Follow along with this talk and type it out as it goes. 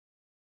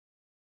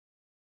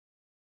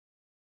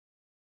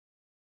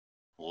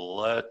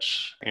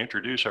let's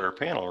introduce our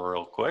panel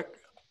real quick.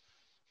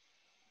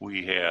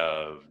 We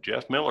have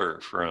Jeff Miller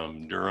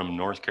from Durham,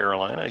 North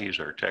Carolina. He's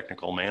our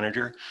technical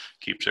manager,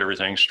 keeps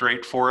everything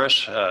straight for us.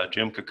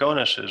 Jim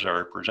Cokonis is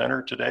our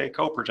presenter today,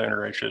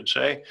 co-presenter, I should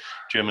say.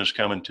 Jim is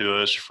coming to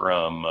us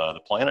from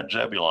the planet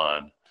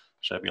Zebulon,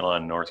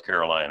 North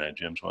Carolina.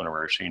 Jim's one of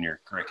our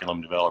senior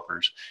curriculum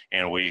developers.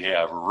 And we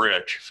have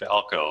Rich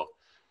Falco.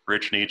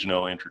 Rich needs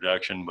no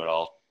introduction, but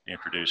I'll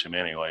introduce him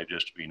anyway,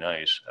 just to be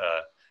nice.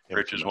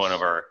 Rich is one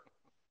of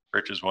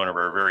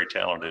our very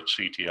talented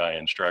CTI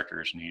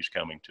instructors, and he's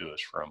coming to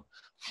us from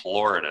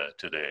Florida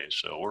today.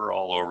 So we're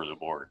all over the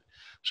board.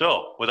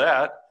 So with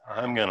that,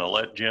 I'm going to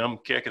let Jim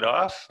kick it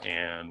off,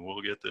 and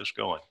we'll get this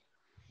going.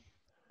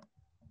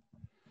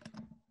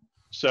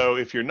 So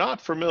if you're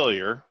not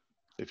familiar,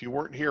 if you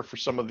weren't here for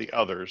some of the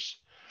others,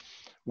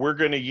 we're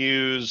going to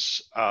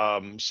use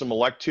some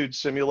electude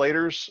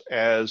simulators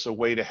as a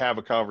way to have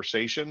a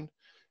conversation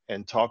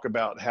and talk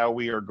about how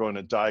we are going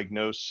to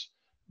diagnose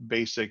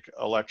basic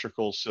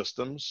electrical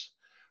systems.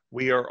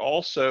 We are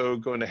also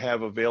going to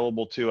have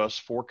available to us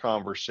for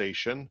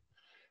conversation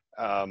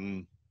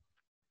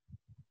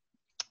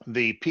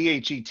the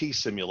PHET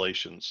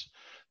simulations.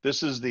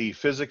 This is the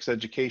Physics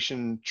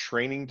Education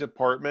Training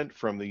Department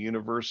from the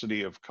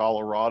University of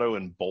Colorado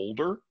in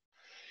Boulder,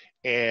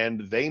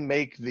 and they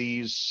make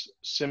these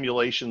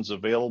simulations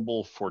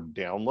available for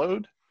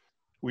download,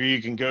 where you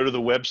can go to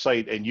the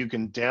website and you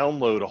can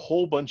download a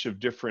whole bunch of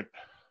different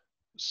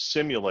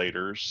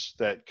simulators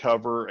that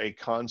cover a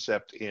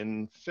concept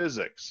in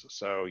physics.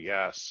 So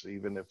yes,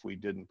 even if we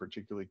didn't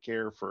particularly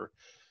care for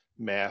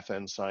math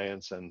and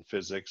science and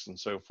physics and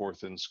so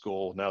forth in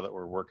school, now that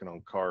we're working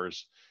on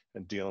cars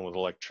and dealing with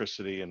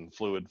electricity and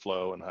fluid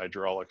flow and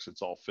hydraulics,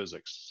 it's all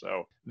physics.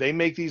 So they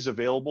make these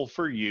available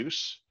for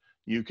use.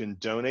 You can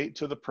donate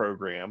to the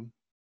program,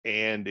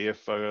 and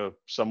if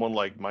someone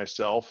like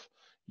myself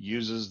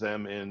uses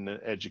them in an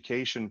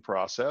education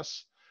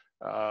process,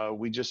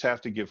 we just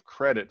have to give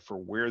credit for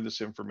where this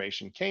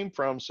information came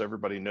from so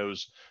everybody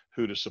knows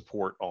who to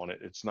support on it.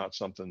 It's not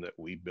something that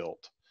we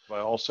built. I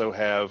also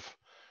have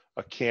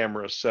a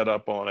camera set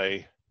up on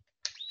a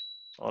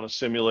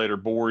simulator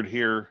board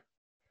here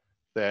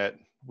that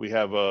we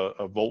have a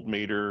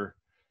voltmeter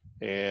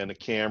and a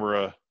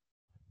camera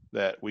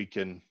that we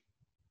can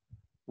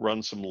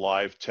run some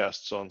live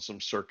tests on some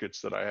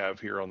circuits that I have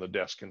here on the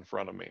desk in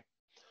front of me.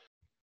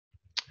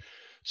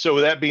 So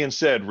with that being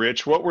said,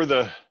 Rich, what were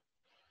the,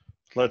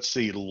 let's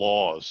see,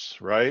 laws,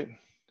 right?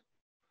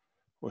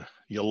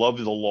 You love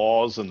the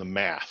laws and the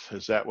math.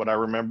 Is that what I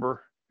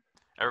remember?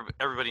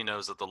 Everybody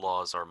knows that the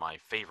laws are my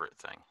favorite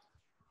thing.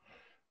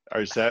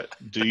 Or is that,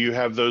 do you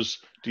have those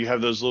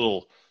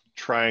little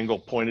triangle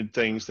pointed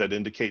things that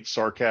indicate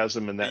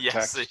sarcasm in that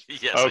yes, text?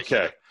 Yes.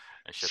 Okay.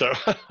 I should. So,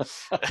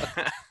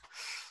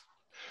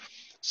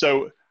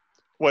 so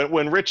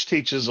when Rich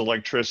teaches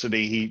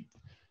electricity,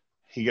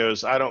 he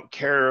goes, I don't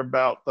care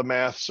about the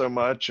math so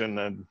much, and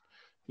then,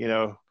 you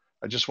know,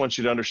 I just want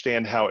you to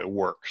understand how it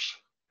works.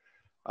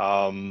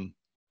 I'm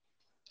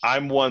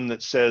one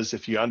that says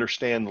if you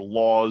understand the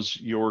laws,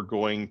 you're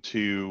going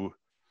to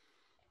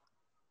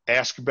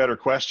ask better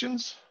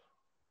questions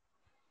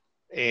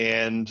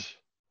and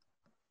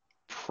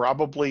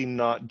probably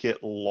not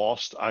get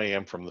lost. I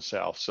am from the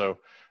South, so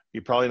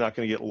you're probably not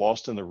going to get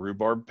lost in the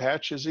rhubarb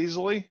patch as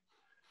easily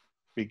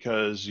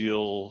because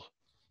you'll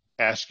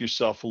ask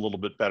yourself a little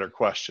bit better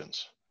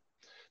questions.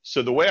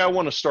 So the way I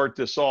want to start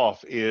this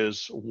off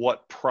is,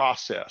 what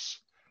process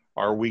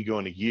are we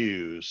going to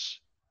use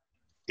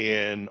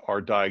in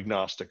our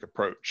diagnostic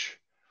approach?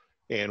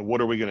 And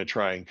what are we going to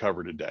try and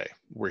cover today?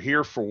 We're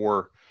here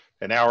for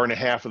an hour and a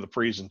half of the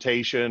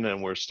presentation,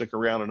 and we'll stick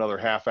around another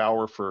half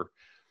hour for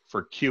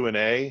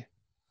Q&A.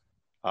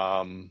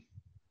 But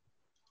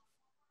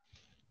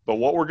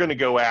what we're going to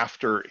go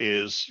after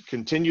is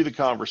continue the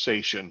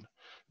conversation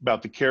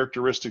about the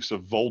characteristics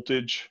of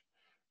voltage,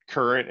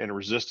 current, and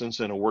resistance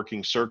in a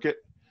working circuit.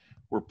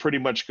 We're pretty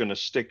much going to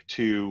stick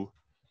to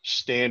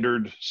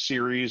standard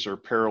series or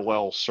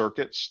parallel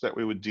circuits that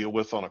we would deal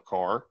with on a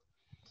car.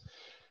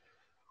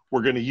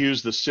 We're going to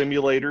use the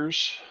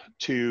simulators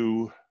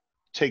to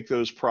take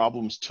those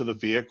problems to the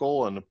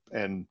vehicle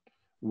and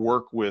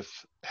work with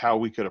how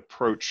we could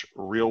approach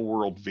real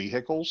world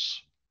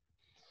vehicles.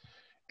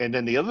 And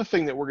then the other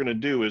thing that we're going to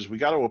do is we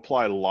got to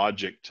apply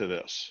logic to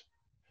this.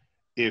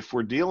 If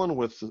we're dealing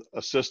with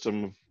a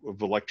system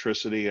of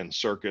electricity and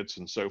circuits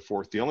and so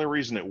forth, the only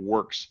reason it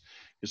works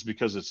is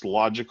because it's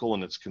logical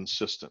and it's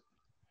consistent.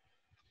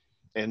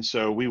 And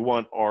so we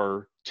want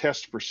our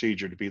test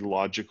procedure to be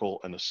logical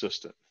and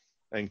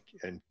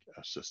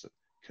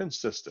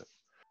consistent.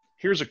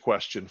 Here's a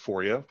question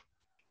for you.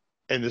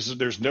 And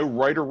there's no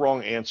right or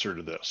wrong answer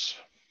to this.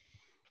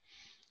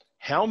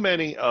 How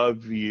many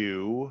of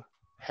you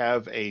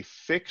have a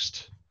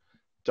fixed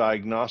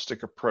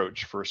diagnostic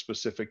approach for a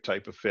specific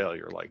type of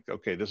failure? Like,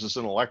 okay, this is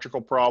an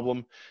electrical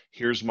problem.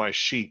 Here's my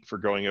sheet for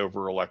going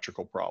over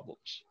electrical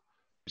problems.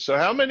 So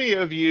how many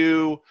of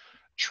you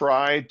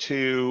try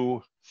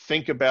to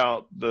think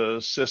about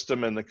the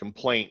system and the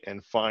complaint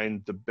and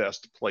find the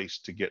best place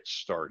to get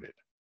started.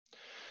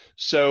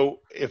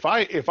 So if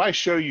I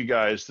show you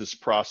guys this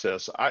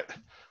process,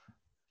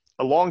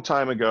 a long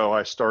time ago,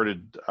 I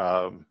started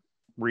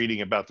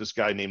reading about this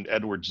guy named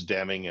Edwards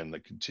Deming and the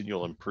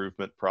continual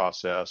improvement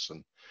process,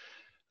 and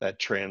that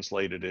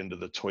translated into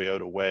the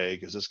Toyota way,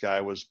 because this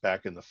guy was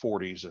back in the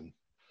 40s, and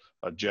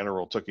a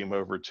general took him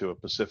over to a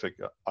Pacific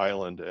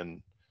island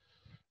and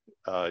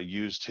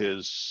used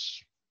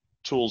his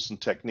tools and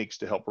techniques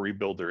to help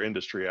rebuild their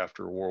industry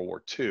after World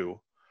War II.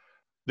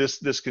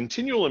 This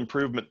continual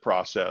improvement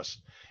process,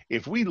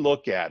 if we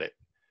look at it,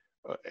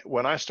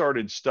 when I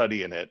started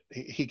studying it,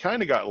 he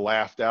kind of got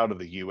laughed out of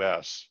the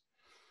US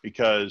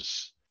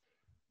because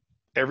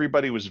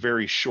everybody was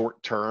very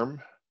short term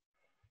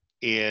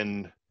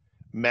in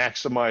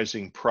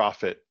maximizing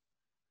profit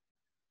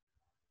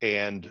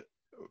and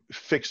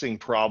fixing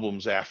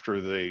problems after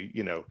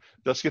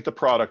let's get the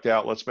product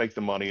out, let's make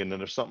the money, and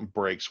then if something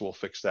breaks, we'll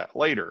fix that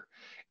later.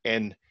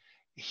 And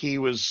he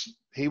was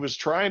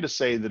trying to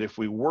say that if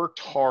we worked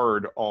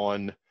hard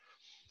on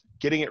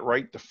getting it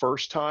right the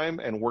first time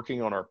and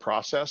working on our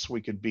process,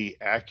 we could be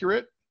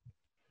accurate,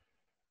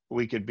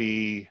 we could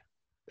be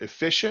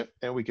efficient,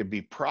 and we could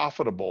be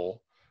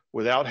profitable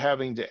without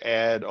having to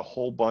add a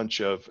whole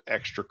bunch of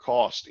extra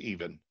cost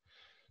even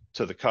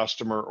to the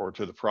customer or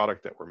to the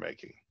product that we're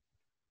making.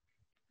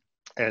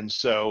 And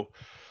so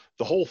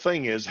the whole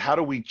thing is, how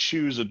do we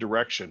choose a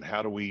direction?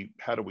 How do we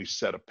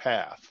set a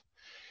path?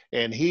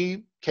 And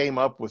he came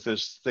up with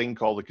this thing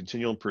called the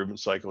continual improvement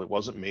cycle. It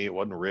wasn't me, it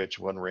wasn't Rich,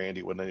 it wasn't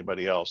Randy, it wasn't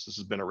anybody else. This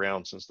has been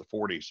around since the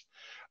 40s.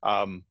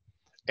 And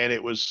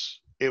it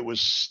was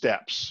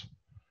steps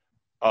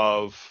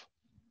of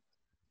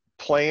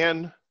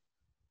plan,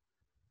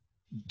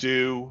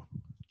 do,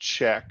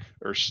 check,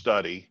 or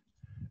study,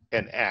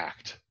 and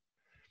act.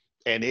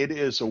 And it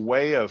is a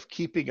way of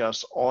keeping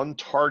us on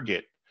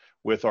target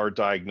with our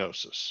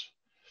diagnosis.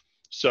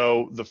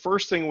 So the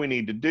first thing we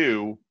need to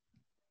do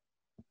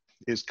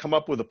is come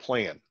up with a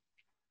plan.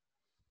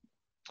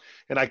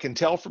 And I can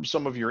tell from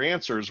some of your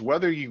answers,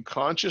 whether you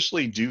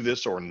consciously do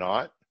this or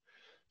not,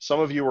 some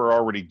of you are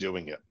already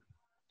doing it.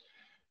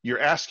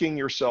 You're asking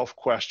yourself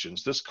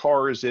questions. This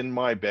car is in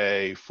my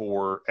bay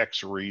for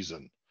X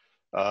reason.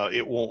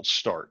 It won't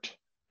start.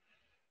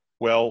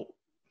 Well,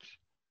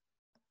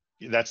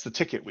 that's the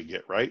ticket we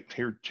get, right?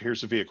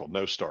 Here's the vehicle,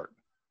 no start.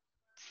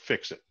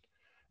 Fix it.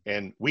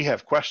 And we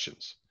have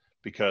questions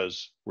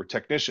because we're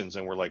technicians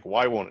and we're like,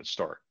 why won't it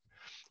start?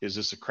 Is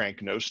this a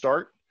crank no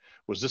start?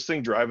 Was this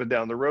thing driving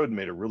down the road and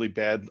made a really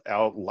bad,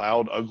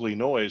 loud, ugly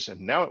noise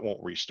and now it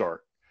won't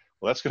restart?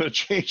 Well, that's going to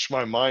change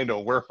my mind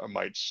on where I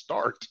might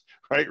start,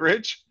 right,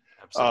 Rich?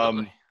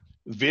 Absolutely.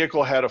 The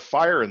vehicle had a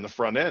fire in the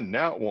front end.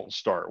 Now it won't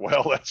start.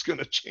 Well, that's going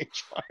to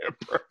change my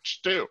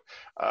approach too.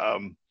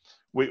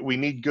 We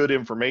need good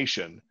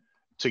information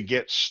to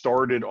get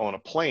started on a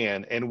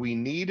plan, and we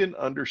need an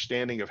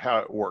understanding of how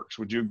it works.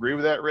 Would you agree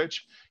with that,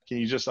 Rich? Can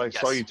you just, I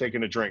Yes. saw you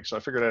taking a drink, so I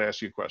figured I'd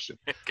ask you a question.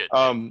 Good.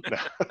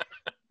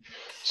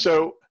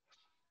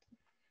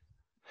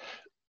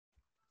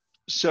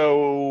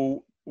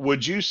 So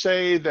would you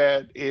say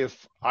that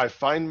if I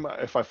find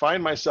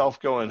myself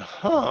going,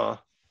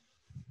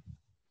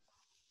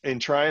 in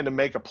trying to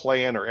make a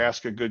plan or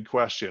ask a good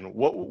question,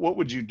 what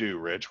would you do,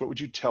 Rich? What would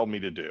you tell me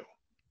to do?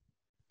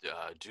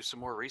 Do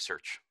some more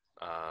research.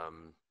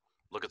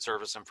 Look at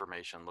service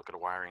information, look at a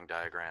wiring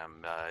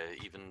diagram,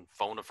 even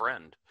phone a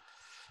friend.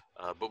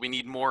 But we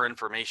need more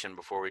information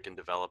before we can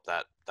develop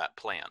that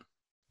plan.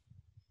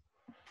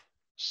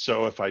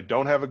 So if I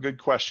don't have a good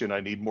question,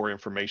 I need more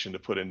information to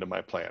put into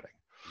my planning.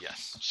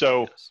 Yes.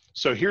 So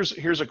Yes.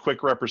 here's a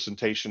quick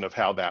representation of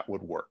how that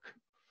would work.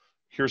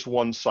 Here's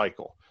one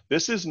cycle.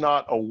 This is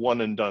not a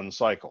one and done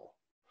cycle.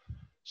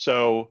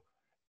 So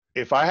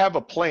if I have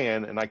a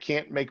plan and I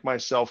can't make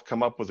myself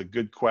come up with a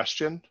good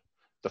question,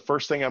 the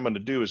first thing I'm going to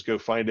do is go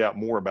find out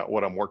more about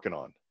what I'm working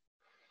on.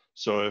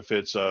 So if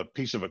it's a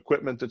piece of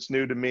equipment that's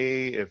new to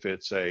me, if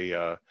it's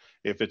a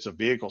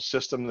vehicle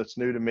system that's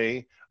new to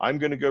me, I'm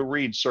going to go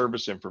read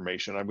service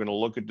information. I'm going to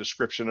look at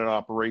description and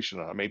operation.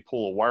 I may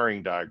pull a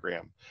wiring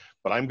diagram,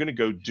 but I'm going to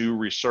go do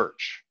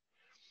research.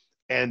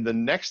 And the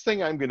next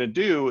thing I'm going to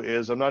do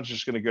is, I'm not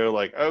just going to go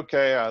like,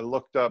 okay, I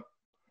looked up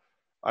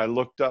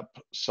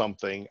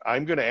something.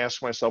 I'm going to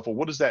ask myself, well,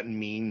 what does that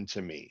mean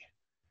to me?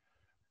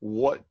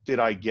 What did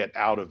I get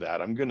out of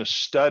that? I'm going to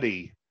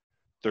study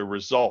the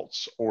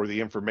results or the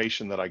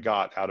information that I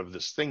got out of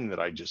this thing that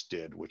I just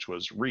did, which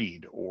was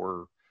read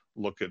or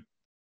look at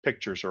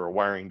pictures or a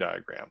wiring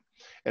diagram.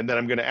 And then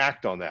I'm going to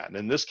act on that. And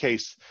in this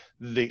case,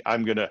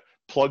 I'm going to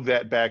plug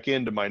that back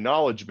into my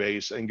knowledge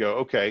base and go,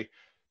 okay,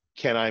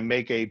 can I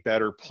make a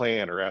better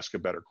plan or ask a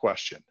better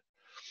question?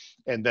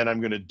 And then I'm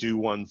going to do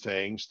one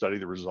thing, study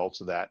the results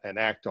of that, and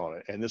act on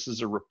it. And this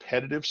is a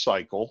repetitive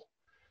cycle,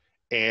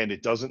 and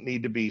it doesn't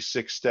need to be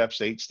 6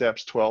 steps, 8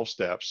 steps, 12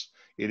 steps.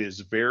 It is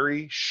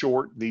very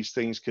short. These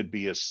things could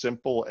be as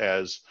simple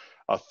as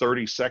a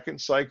 30-second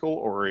cycle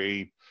or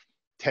a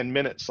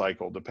 10-minute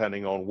cycle,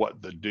 depending on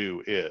what the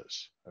do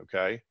is,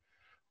 okay?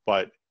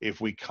 But if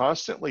we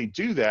constantly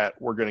do that,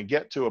 we're going to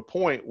get to a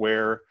point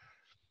where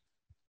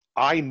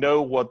I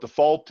know what the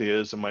fault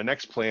is, and my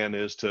next plan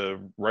is to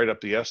write up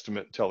the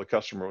estimate and tell the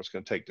customer what it's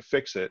going to take to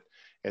fix it.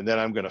 And then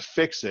I'm going to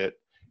fix it,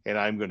 and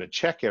I'm going to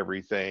check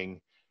everything.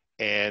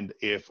 And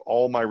if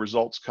all my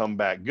results come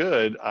back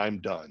good, I'm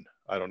done.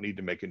 I don't need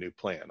to make a new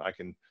plan.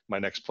 My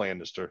next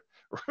plan is to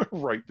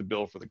write the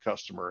bill for the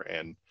customer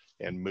and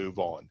move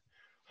on.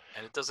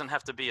 And it doesn't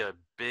have to be a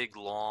big,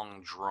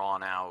 long,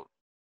 drawn out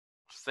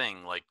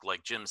thing.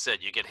 Like Jim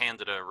said, you get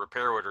handed a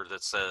repair order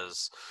that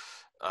says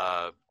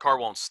car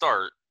won't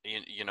start.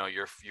 You know,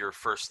 your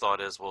first thought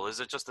is, well,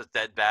 is it just a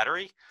dead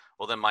battery?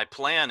 Well, then my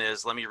plan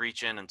is, let me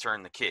reach in and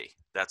turn the key.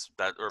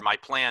 Or my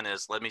plan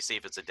is, let me see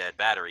if it's a dead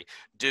battery.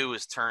 Do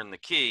is turn the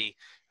key.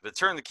 If I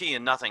turn the key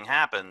and nothing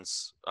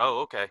happens, oh,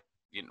 okay.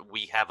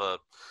 We have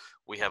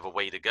a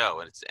way to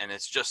go, and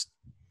it's just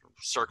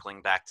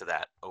circling back to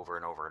that over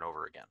and over and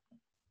over again.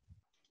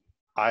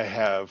 I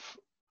have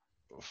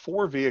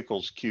 4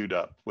 vehicles queued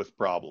up with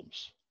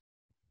problems,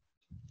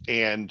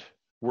 and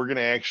we're going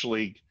to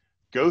actually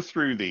go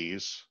through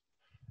these,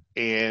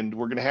 and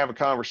we're going to have a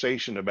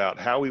conversation about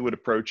how we would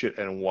approach it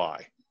and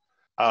why.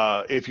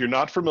 If you're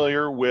not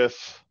familiar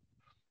with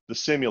the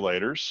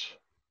simulators,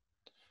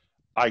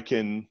 I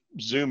can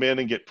zoom in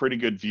and get pretty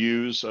good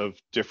views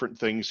of different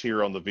things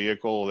here on the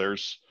vehicle.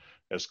 There's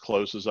as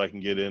close as I can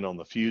get in on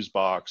the fuse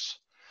box.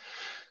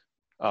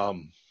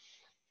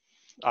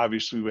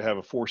 Obviously, we have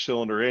a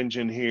 4-cylinder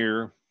engine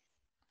here,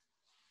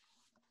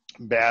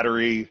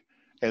 battery,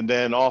 and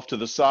then off to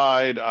the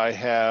side, I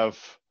have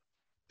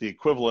the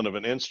equivalent of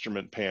an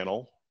instrument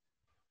panel.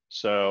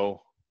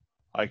 So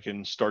I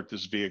can start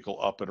this vehicle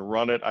up and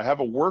run it. I have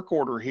a work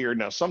order here.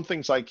 Now, some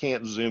things I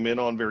can't zoom in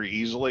on very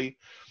easily.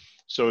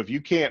 So if you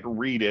can't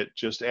read it,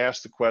 just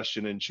ask the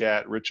question in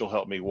chat. Rich will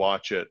help me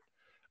watch it.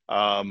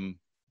 I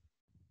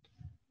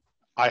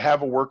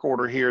have a work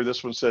order here.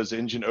 This one says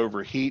engine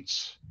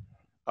overheats.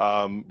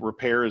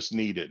 Repair is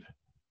needed.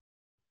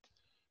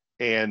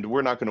 And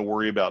we're not going to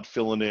worry about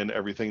filling in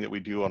everything that we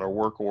do on our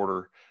work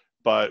order,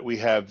 but we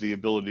have the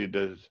ability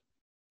to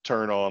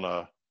turn on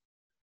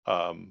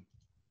a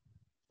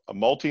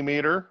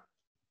multimeter.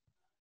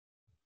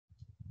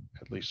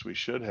 At least we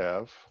should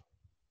have.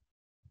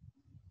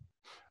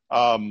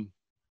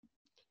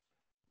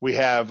 We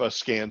have a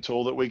scan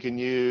tool that we can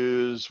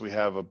use. We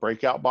have a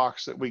breakout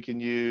box that we can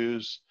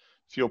use,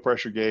 fuel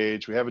pressure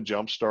gauge. We have a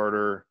jump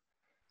starter.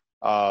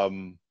 We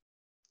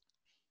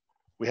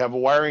have a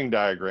wiring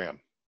diagram.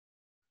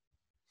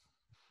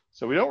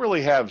 So we don't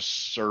really have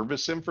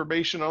service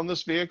information on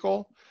this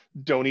vehicle.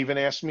 Don't even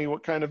ask me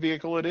what kind of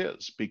vehicle it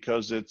is,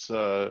 because it's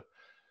a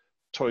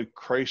Toy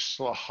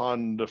Chrysler,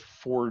 Honda,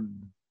 Ford,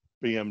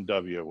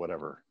 BMW,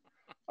 whatever.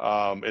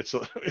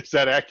 Is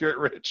that accurate,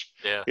 Rich?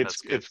 Yeah,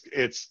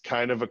 it's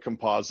kind of a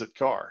composite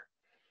car.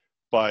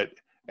 But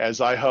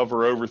as I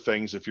hover over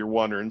things, if you're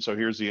wondering, so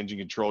here's the engine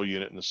control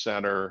unit in the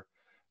center.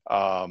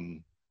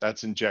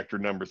 That's injector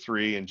number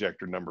 3,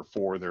 injector number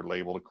 4. They're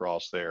labeled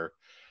across there.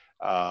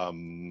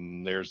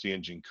 There's the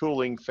engine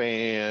cooling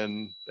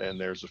fan, and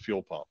there's a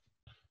fuel pump.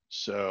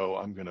 So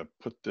I'm going to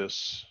put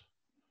this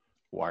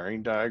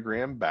wiring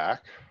diagram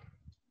back.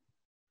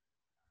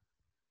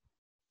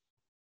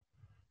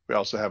 We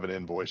also have an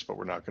invoice, but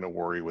we're not going to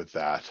worry with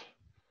that.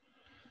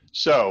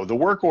 So the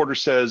work order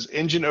says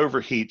engine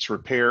overheats,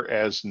 repair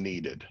as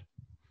needed.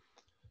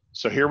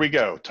 So here we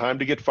go. Time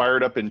to get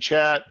fired up in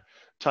chat.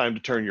 Time to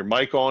turn your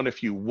mic on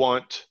if you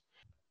want.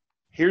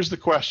 Here's the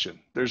question.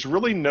 There's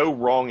really no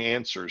wrong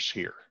answers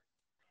here,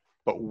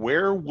 but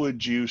where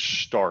would you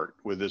start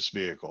with this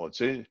vehicle?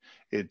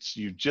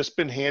 You've just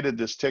been handed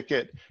this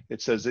ticket.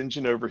 It says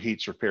engine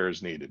overheats, repair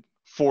is needed.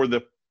 For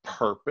the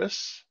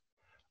purpose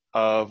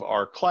of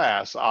our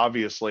class,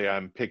 obviously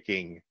I'm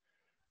picking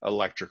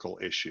electrical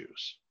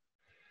issues,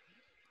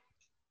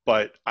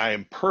 but I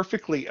am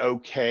perfectly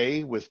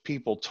okay with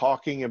people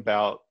talking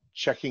about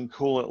checking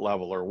coolant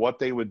level or what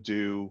they would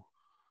do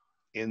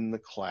in the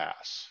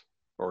class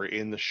or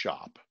in the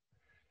shop.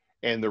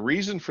 And the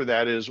reason for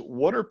that is,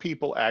 what are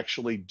people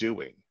actually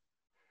doing?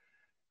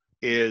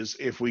 Is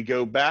if we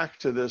go back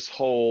to this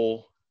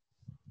whole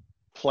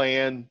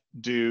plan,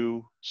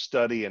 do,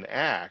 study, and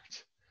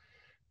act,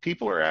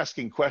 people are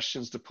asking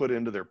questions to put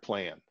into their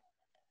plan.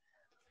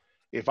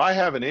 If I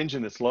have an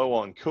engine that's low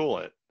on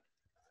coolant,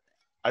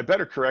 I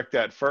better correct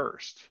that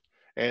first.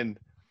 And,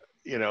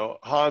 you know,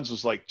 Hans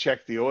was like,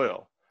 check the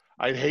oil.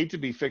 I'd hate to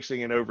be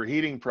fixing an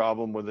overheating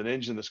problem with an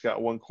engine that's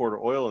got 1 quart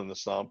of oil in the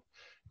sump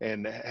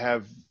and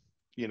have,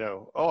 you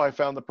know, oh, I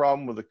found the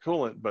problem with the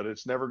coolant, but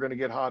it's never going to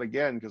get hot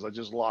again because I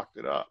just locked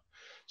it up.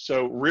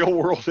 So real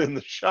world in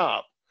the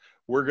shop,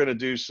 we're going to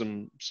do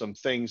some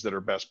things that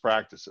are best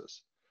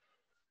practices.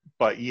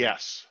 But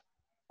yes,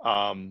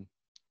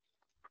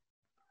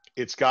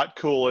 it's got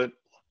coolant,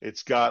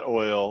 it's got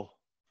oil.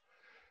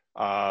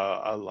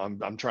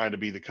 I'm trying to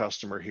be the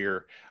customer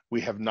here.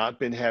 We have not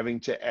been having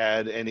to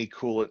add any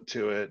coolant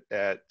to it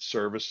at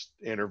service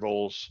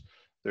intervals.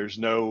 There's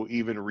no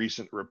even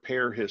recent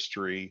repair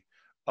history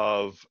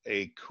of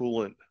a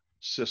coolant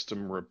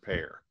system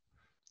repair.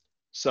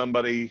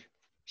 somebody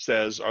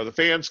says, are the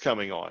fans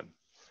coming on?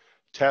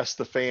 Test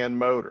the fan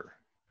motor.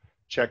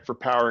 Check for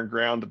power and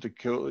ground at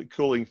the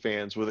cooling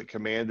fans with it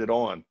commanded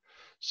on.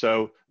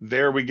 So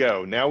there we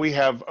go. Now we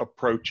have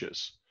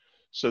approaches.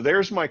 So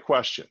there's my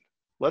question.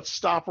 Let's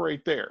stop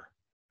right there.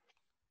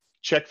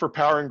 Check for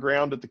power and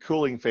ground at the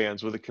cooling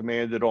fans with it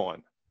commanded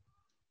on.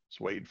 Just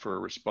waiting for a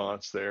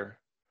response there.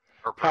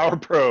 Power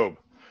probe.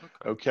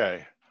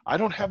 Okay. I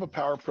don't have a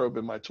power probe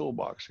in my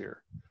toolbox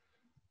here.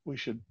 We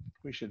should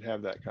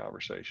have that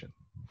conversation.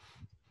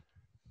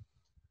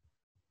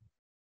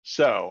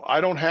 So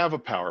I don't have a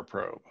power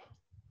probe,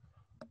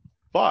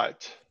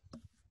 but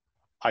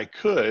I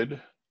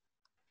could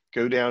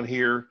go down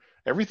here.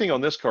 Everything on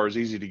this car is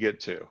easy to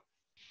get to.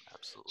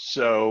 Absolutely.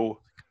 So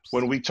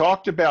when we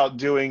talked about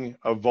doing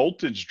a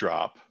voltage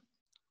drop,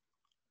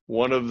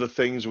 one of the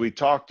things we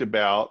talked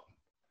about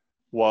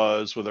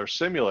was with our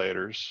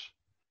simulators,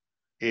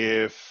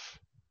 if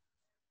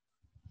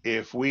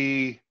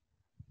we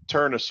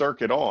turn a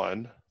circuit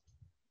on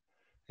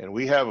and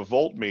we have a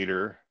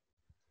voltmeter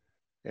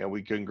and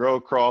we can go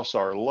across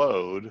our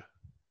load,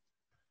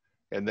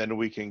 and then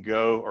we can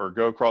go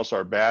across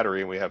our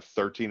battery and we have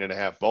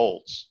 13.5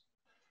 volts.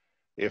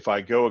 If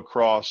I go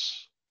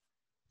across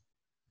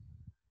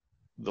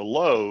the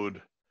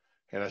load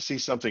and I see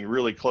something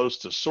really close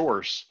to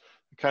source,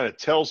 it kind of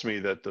tells me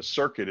that the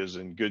circuit is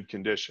in good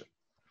condition.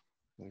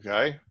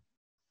 Okay.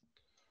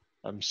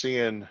 I'm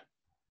seeing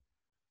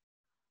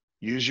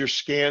use your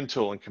scan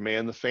tool and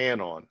command the fan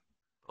on.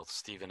 Both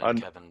Stephen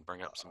and Kevin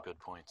bring up some good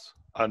points.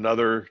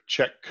 Another,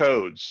 check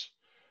codes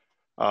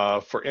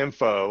for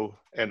info,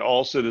 and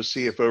also to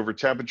see if over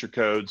temperature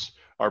codes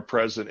are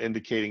present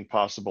indicating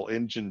possible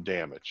engine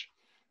damage.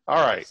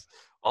 All right.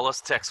 All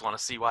us techs want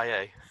to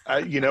CYA.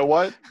 You know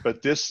what?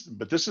 But this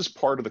is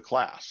part of the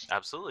class.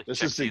 Absolutely. This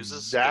Check is fuses,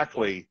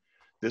 exactly,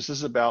 this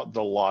is about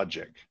the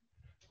logic.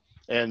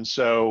 And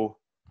so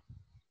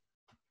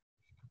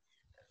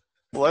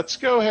let's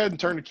go ahead and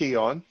turn the key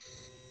on.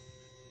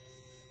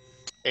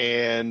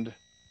 And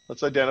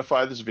let's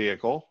identify this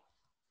vehicle.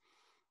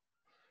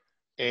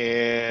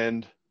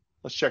 And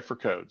let's check for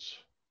codes.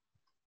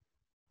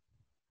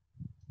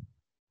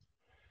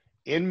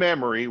 In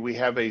memory, we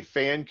have a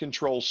fan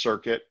control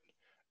circuit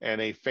and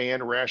a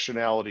fan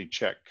rationality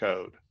check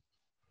code.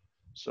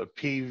 So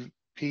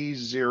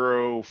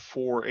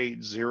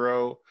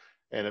P0480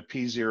 and a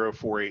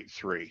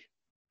P0483.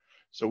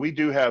 So we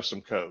do have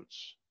some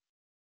codes.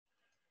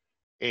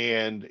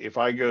 And if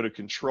I go to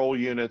control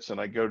units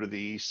and I go to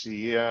the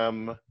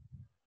ECM,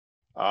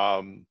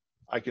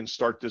 I can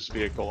start this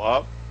vehicle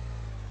up,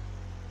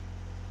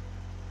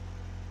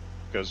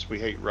 because we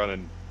hate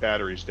running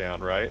batteries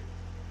down, right?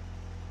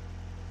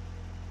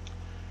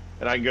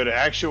 And I can go to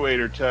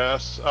actuator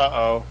tests.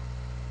 Uh-oh.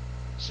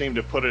 Seemed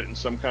to put it in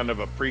some kind of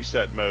a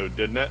preset mode,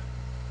 didn't it?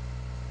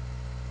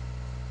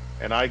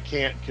 And I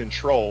can't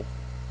control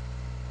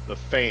the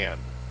fan.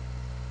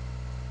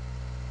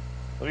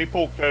 Let me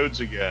pull codes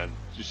again.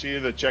 Did you see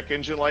the check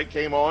engine light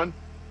came on?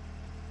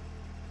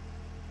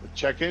 The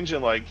check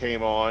engine light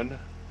came on.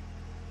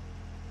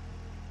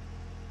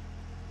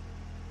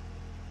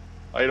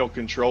 Idle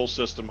control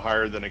system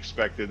higher than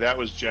expected. That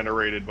was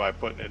generated by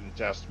putting it in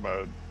test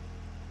mode.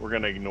 We're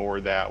going to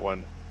ignore that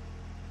one.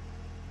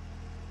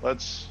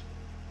 Let's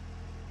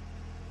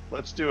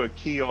do a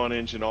key on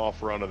engine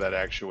off run of that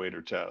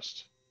actuator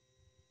test.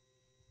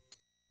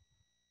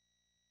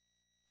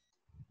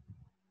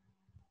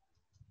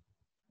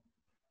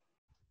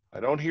 I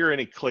don't hear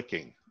any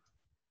clicking.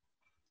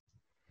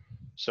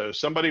 So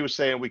somebody was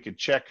saying we could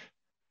check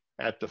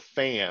at the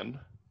fan.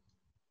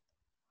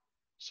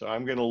 So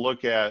I'm going to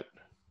look at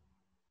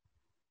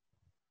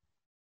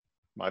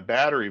my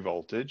battery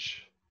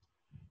voltage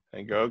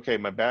and go, okay,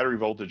 my battery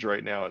voltage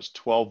right now is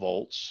 12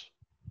 volts.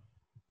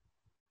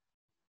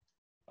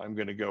 I'm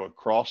going to go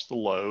across the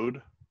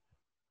load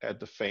at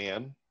the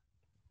fan.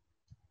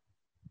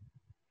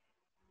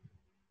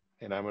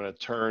 And I'm going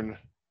to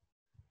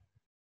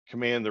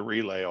command the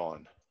relay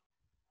on.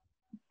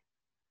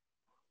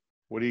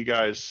 What do you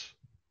guys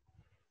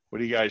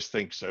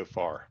think so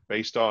far?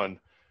 Based on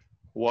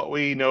what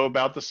we know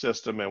about the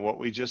system and what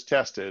we just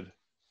tested,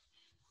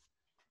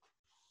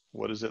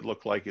 what does it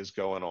look like is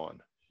going on?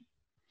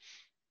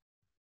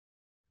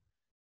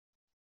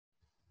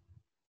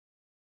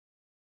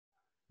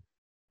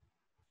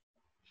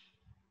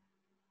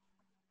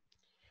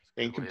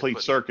 Incomplete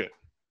circuit.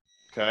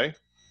 Okay.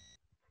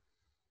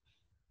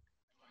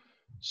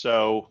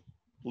 So,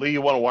 Lee,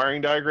 you want a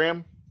wiring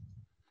diagram?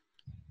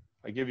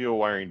 I give you a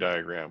wiring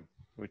diagram.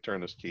 Let me turn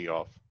this key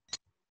off.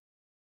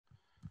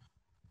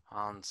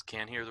 Hans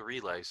can't hear the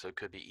relay, so it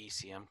could be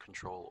ECM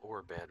control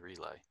or bad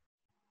relay.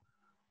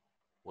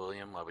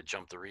 William, I would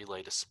jump the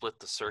relay to split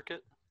the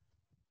circuit,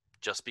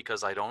 just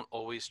because I don't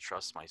always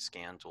trust my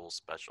scan tool's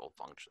special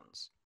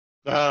functions.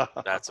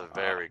 That's a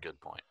very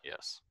good point,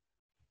 yes.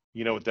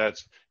 You know what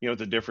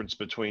the difference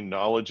between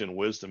knowledge and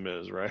wisdom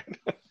is, right?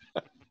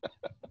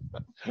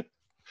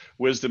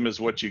 Wisdom is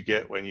what you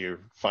get when you're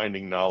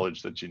finding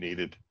knowledge that you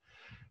needed.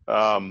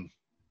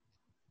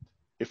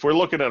 if we're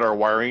looking at our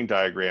wiring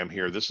diagram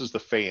here, this is the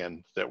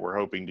fan that we're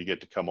hoping to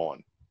get to come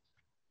on.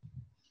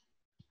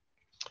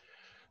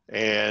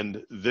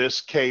 And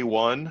this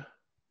K1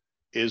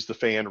 is the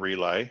fan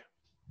relay.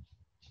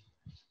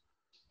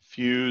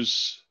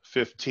 Fuse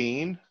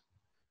 15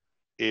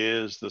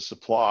 is the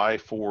supply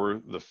for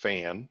the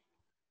fan.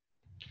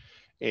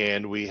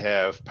 And we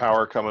have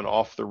power coming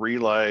off the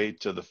relay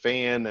to the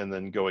fan and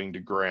then going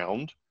to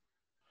ground.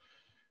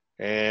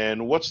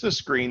 And what's this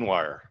green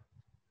wire?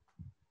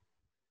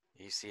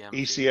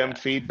 ECM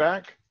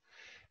feedback.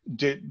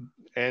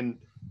 And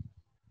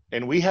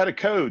we had a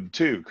code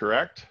too,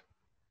 correct?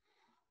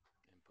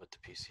 Input to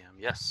PCM.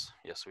 Yes,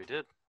 we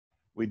did.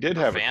 We did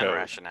have a code. Fan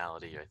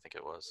rationality, I think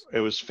it was. It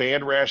was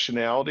fan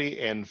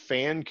rationality and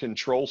fan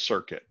control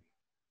circuit.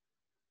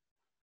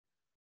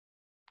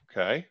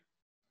 Okay.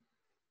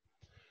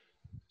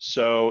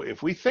 So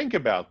if we think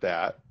about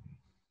that,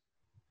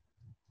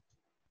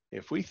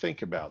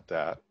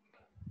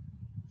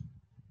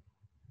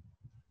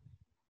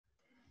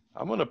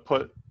 I'm going to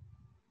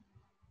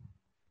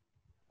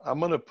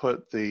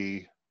put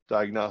the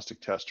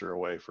diagnostic tester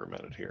away for a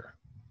minute here.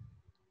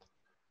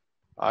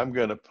 I'm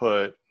going to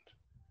put,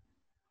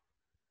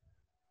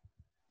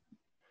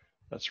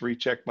 let's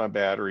recheck my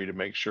battery to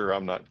make sure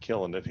I'm not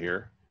killing it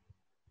here.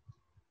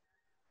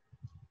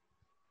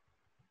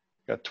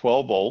 Got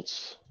 12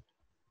 volts.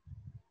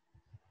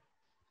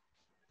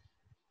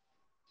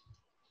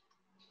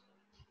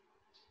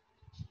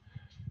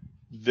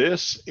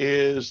 This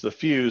is the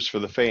fuse for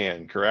the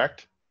fan,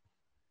 correct?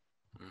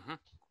 Mm-hmm.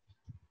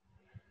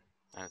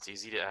 And it's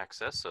easy to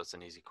access, so it's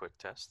an easy, quick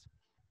test.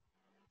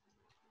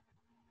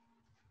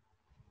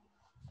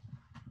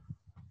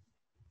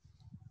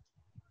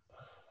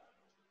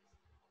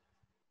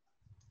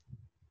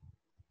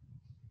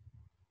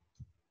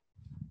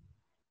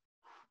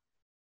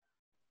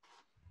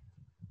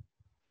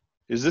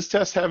 Does this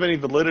test have any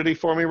validity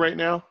for me right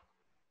now?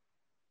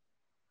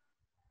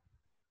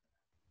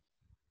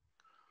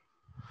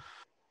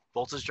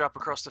 Voltage drop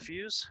across the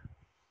fuse.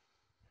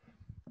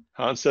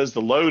 Hans says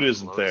the load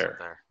isn't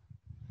there.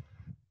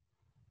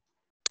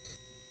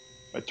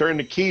 I turn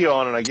the key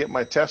on and I get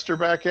my tester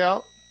back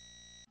out.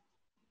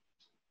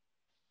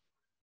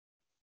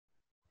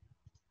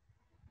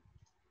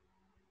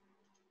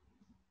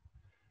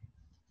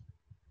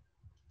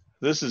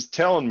 This is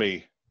telling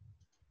me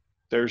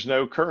there's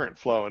no current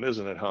flowing,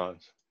 isn't it,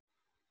 Hans?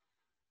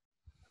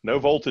 No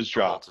voltage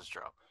drop.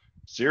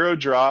 Zero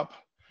drop.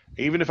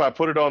 Even if I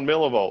put it on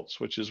millivolts,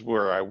 which is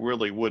where I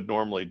really would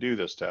normally do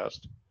this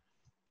test,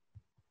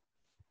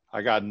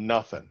 I got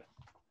nothing.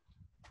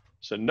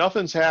 So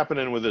nothing's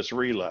happening with this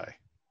relay.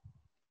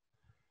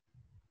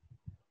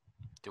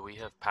 Do we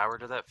have power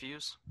to that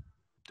fuse?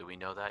 Do we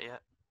know that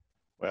yet?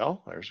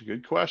 Well, there's a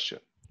good question.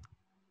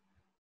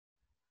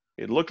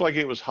 It looked like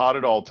it was hot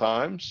at all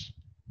times.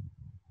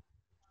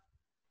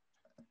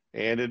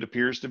 And it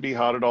appears to be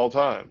hot at all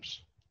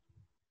times.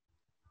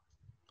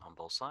 On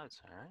both sides,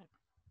 all right.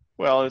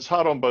 Well, it's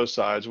hot on both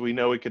sides. We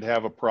know it could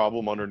have a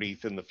problem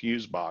underneath in the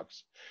fuse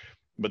box.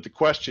 But the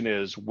question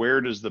is,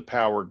 where does the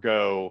power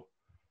go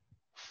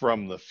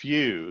from the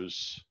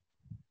fuse?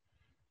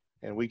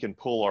 And we can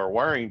pull our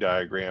wiring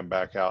diagram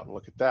back out and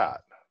look at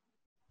that.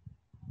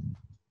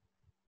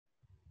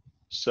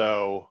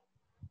 So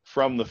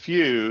from the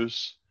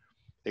fuse,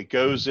 it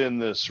goes in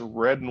this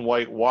red and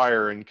white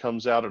wire and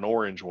comes out an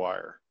orange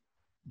wire.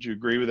 Do you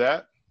agree with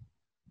that?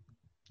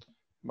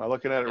 Am I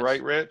looking at it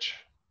right, Rich?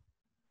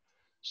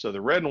 So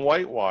the red and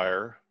white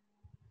wire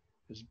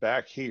is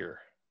back here.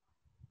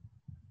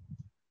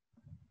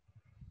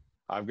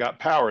 I've got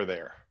power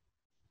there.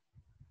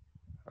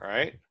 All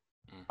right.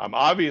 I'm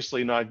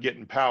obviously not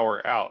getting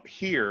power out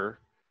here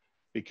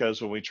because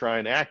when we try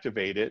and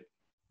activate it,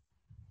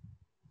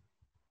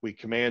 we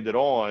command it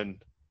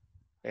on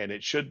and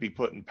it should be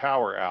putting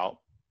power out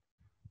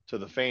to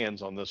the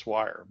fans on this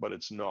wire, but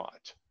it's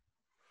not.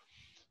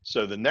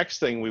 So the next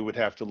thing we would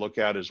have to look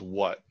at is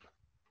what?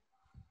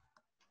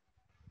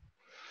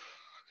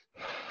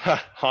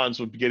 Hans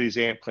would get his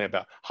amp clamp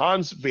out.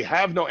 Hans, we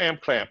have no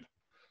amp clamp.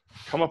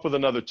 Come up with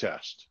another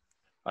test.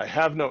 I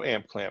have no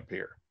amp clamp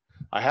here.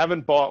 I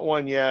haven't bought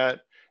one yet.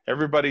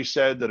 Everybody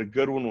said that a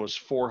good one was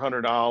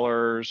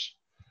 $400.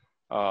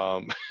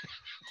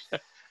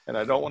 And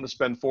I don't want to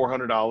spend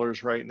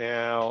 $400 right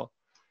now.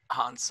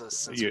 Hans says,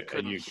 since we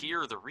couldn't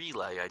hear the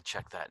relay, I'd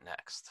check that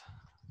next.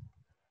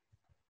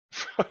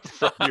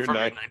 From your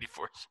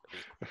 94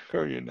 Chevy.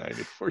 From your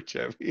 94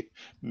 Chevy.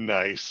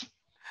 Nice.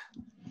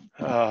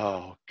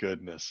 Oh,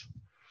 goodness.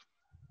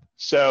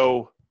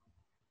 So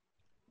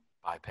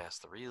bypass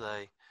the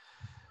relay,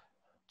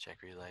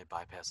 check relay,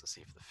 bypass to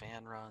see if the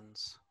fan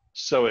runs.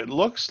 So it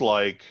looks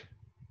like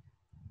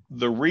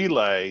the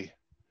relay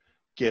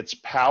gets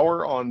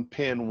power on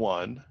pin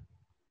 1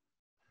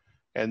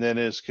 and then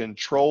is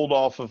controlled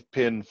off of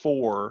pin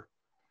 4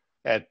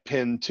 at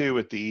pin 2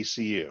 at the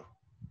ECU.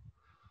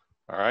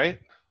 All right.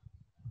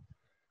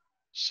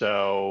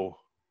 So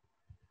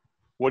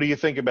what do you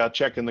think about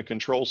checking the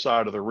control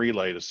side of the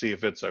relay to see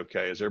if it's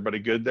okay? Is everybody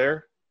good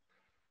there?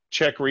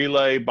 check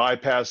relay,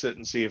 bypass it,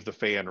 and see if the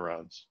fan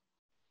runs.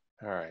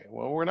 All right,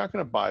 well, we're not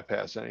going to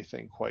bypass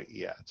anything quite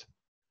yet,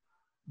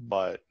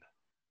 but,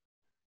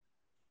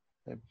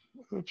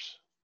 oops,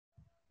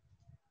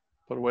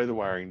 put away the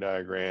wiring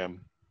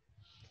diagram.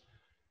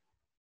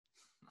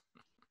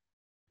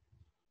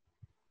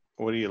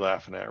 What are you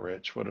laughing at,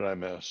 Rich? What did I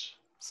miss?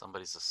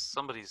 Somebody's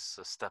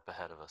a step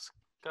ahead of us.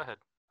 Go ahead.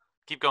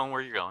 Keep going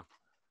where you're going.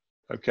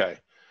 Okay,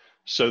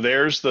 so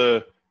there's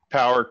the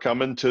power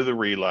coming to the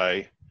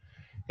relay,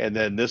 and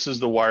then this is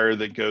the wire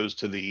that goes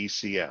to the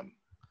ECM.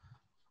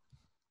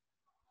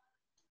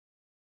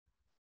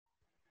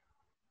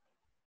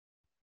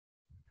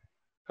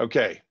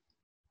 Okay,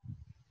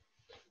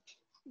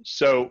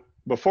 so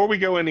before we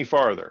go any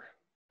farther,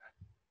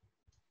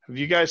 have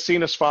you guys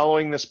seen us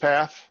following this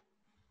path?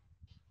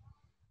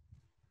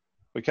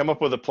 We come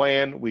up with a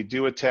plan, we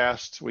do a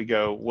test, we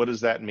go, what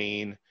does that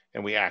mean?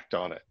 And we act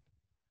on it.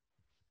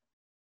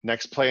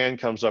 Next plan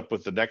comes up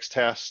with the next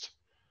test.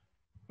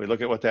 We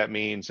look at what that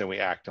means and we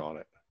act on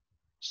it.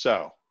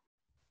 So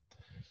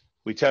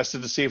we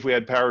tested to see if we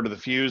had power to the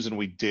fuse, and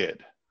we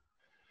did.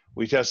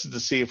 We tested to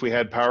see if we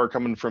had power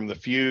coming from the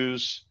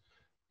fuse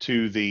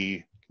to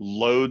the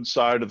load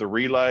side of the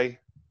relay,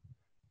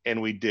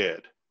 and we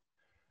did.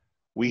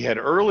 We had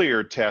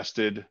earlier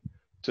tested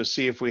to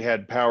see if we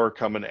had power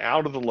coming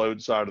out of the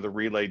load side of the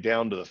relay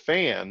down to the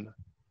fan,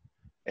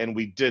 and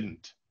we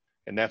didn't.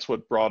 And that's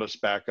what brought us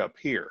back up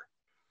here.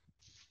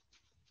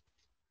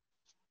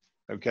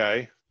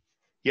 Okay.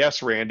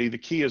 Yes, Randy, the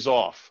key is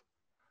off.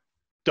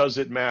 Does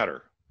it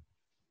matter?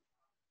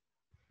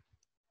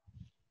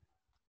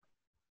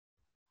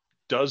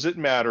 Does it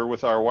matter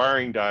with our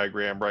wiring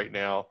diagram right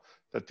now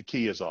that the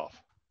key is off?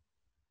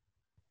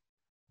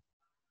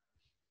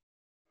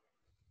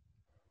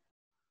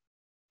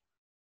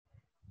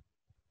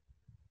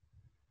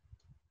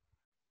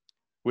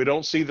 We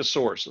don't see the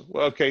source.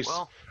 Okay,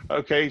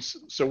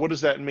 so what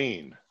does that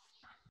mean?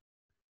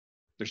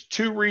 There's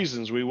two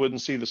reasons we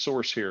wouldn't see the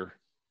source here.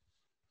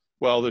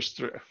 Well, there's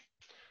three.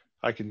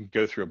 I can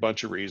go through a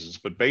bunch of reasons,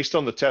 but based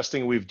on the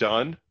testing we've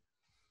done.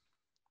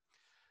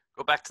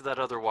 Go back to that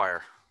other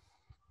wire,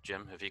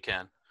 Jim, if you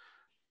can.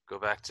 Go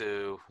back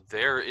to,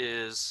 there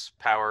is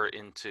power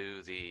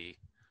into the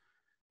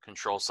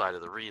control side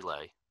of the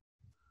relay.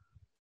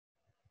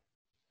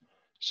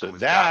 So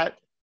that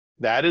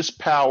is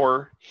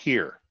power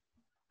here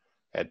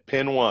at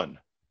pin 1.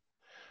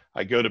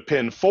 I go to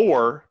pin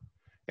 4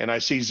 and I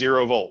see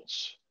 0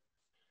 volts.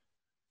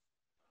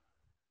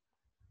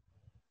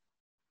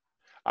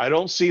 I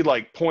don't see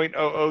like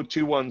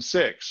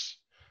 0.00216.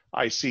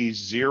 I see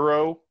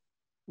 0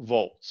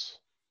 volts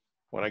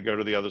when I go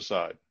to the other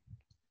side.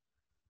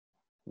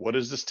 What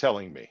is this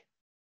telling me?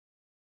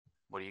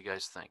 What do you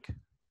guys think?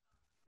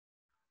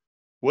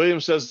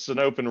 William says it's an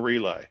open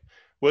relay.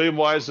 William,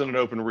 why is it an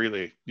open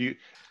relay?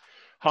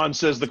 Hans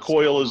says the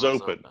coil is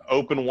open.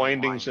 Open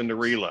windings in the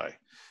relay.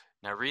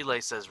 Now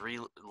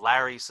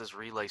Larry says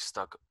relay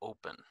stuck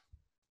open.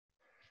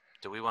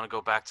 Do we want to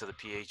go back to the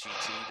PHET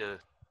to?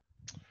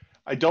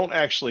 I don't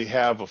actually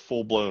have a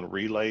full-blown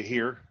relay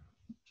here.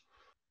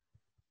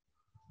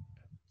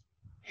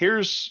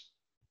 Here's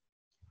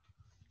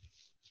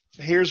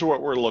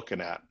what we're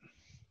looking at.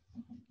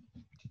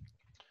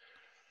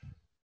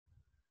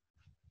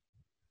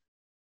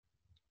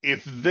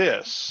 If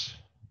this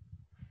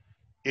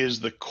is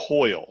the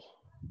coil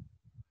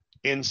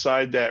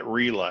inside that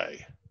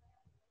relay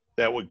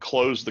that would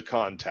close the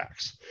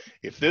contacts,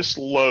 if this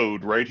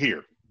load right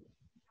here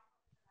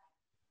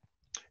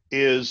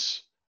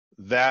is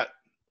that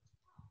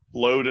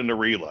load in the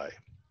relay,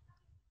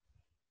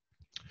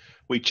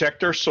 we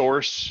checked our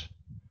source,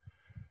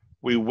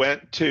 we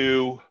went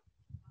to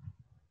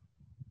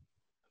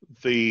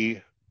the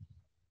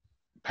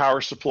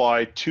power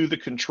supply to the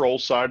control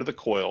side of the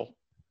coil,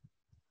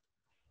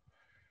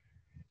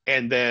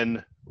 and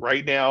then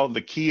right now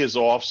the key is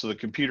off, so the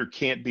computer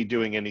can't be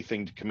doing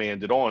anything to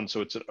command it on,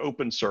 so it's an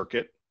open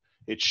circuit.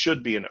 It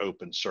should be an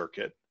open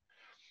circuit.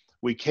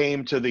 We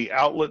came to the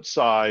outlet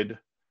side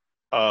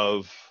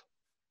of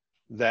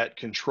that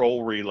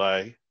control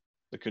relay,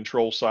 the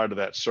control side of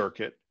that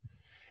circuit,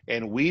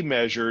 and we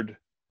measured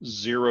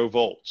 0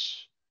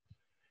 volts.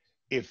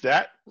 If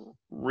that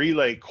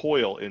relay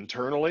coil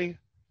internally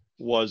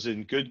was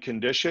in good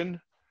condition,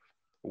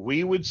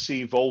 we would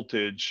see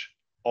voltage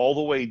all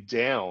the way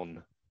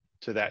down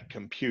to that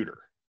computer.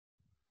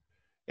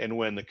 And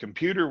when the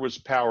computer was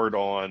powered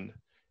on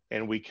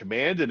and we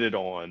commanded it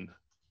on,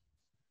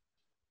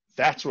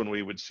 that's when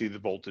we would see the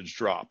voltage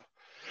drop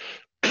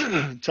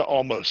to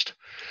almost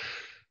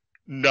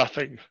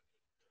nothing.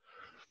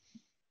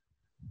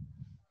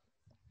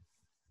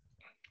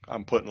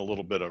 I'm putting a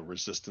little bit of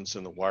resistance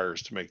in the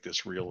wires to make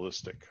this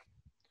realistic.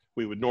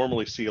 We would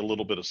normally see a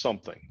little bit of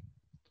something.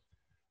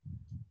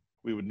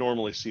 We would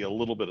normally see a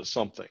little bit of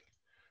something.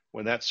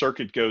 When that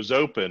circuit goes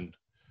open,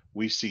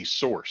 we see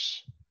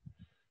source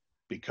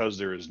because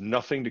there is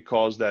nothing to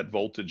cause that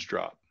voltage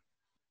drop.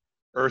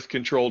 Earth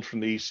controlled from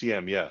the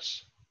ECM,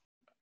 yes.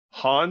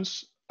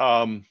 Hans,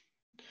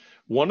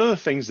 one of the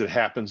things that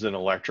happens in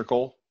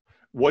electrical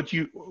what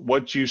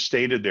you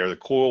stated there, the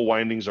coil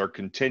windings are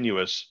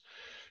continuous,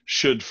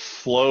 should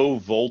flow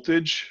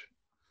voltage.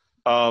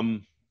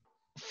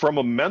 From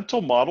a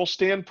mental model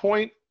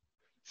standpoint,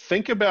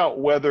 think about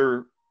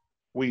whether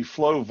we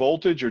flow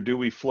voltage or do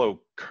we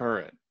flow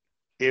current.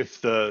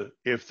 If the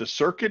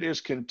circuit is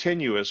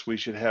continuous, we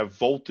should have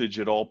voltage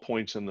at all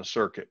points in the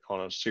circuit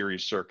on a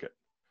series circuit.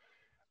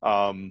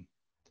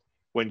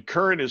 When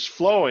current is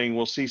flowing,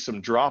 we'll see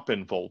some drop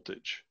in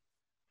voltage.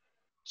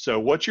 So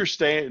what you're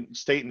stating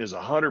is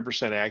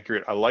 100%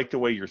 accurate. I like the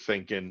way you're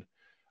thinking.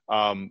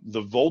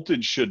 The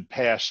voltage should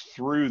pass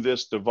through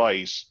this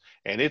device,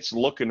 and it's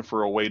looking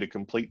for a way to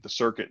complete the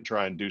circuit and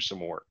try and do some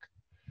work.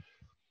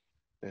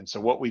 And so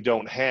what we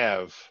don't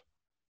have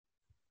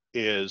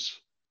is,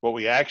 what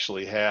we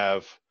actually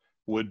have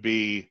would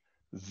be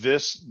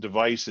this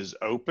device is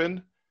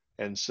open,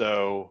 and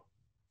so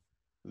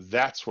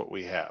that's what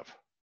we have.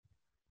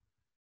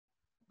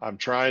 I'm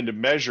trying to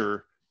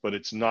measure, but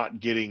it's not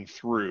getting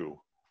through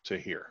to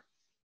here.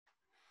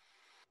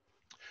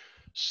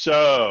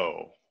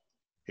 So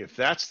if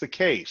that's the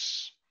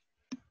case,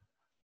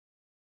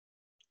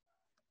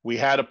 we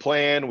had a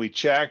plan, we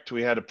checked,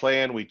 we had a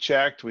plan, we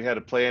checked, we had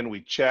a plan, we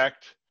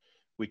checked.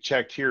 We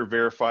checked here,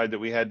 verified that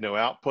we had no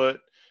output.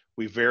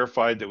 We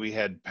verified that we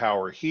had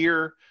power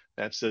here.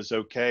 That says,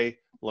 okay,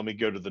 let me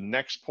go to the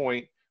next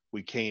point.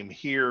 We came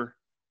here.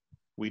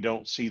 We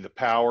don't see the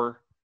power.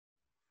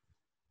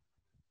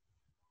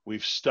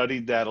 We've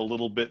studied that a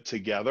little bit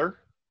together.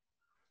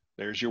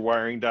 There's your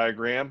wiring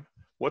diagram.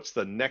 What's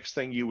the next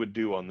thing you would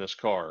do on this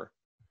car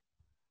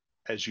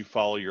as you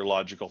follow your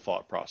logical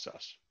thought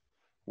process?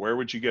 Where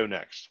would you go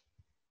next?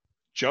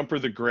 Jumper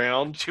the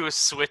ground. Do a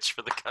switch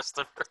for the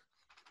customer.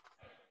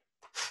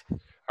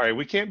 All right,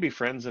 we can't be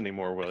friends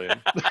anymore, William.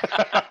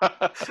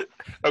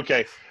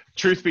 Okay,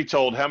 truth be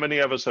told, how many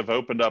of us have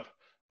opened up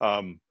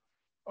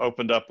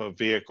a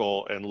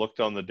vehicle and looked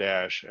on the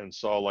dash and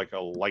saw like a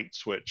light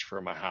switch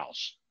from a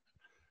house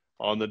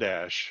on the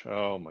dash?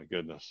 Oh my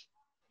goodness.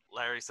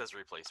 Larry says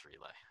replace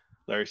relay.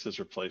 Larry says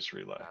replace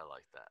relay. I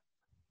like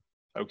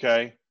that.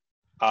 Okay.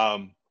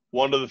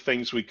 One of the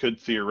things we could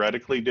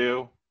theoretically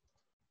do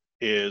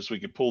is we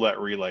could pull that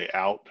relay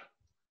out.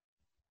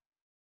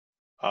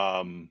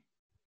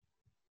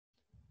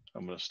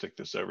 I'm going to stick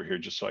this over here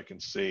just so I can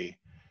see.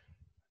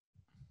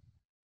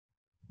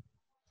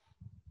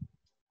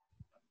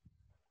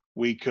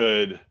 We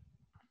could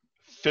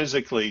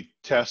physically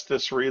test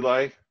this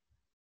relay,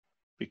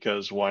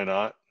 because why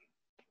not?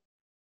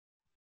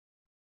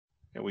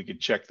 And we could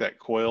check that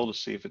coil to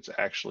see if it's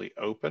actually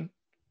open.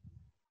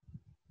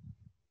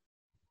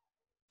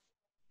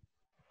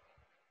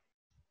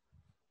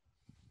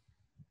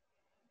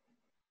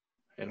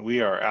 And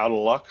we are out of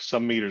luck.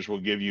 Some meters will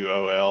give you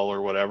OL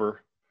or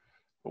whatever,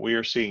 but we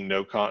are seeing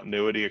no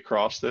continuity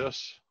across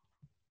this.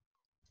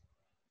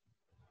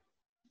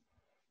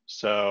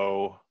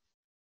 So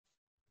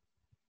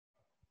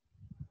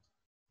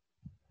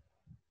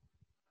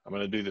I'm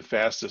going to do the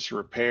fastest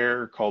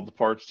repair, called the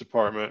parts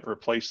department,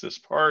 replace this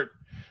part.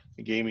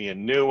 They gave me a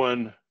new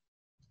one.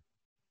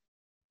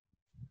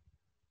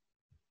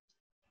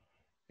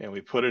 And we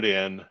put it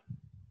in.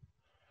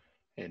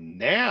 And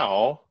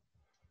now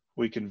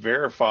we can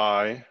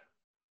verify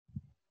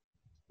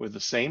with the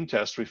same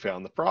test we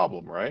found the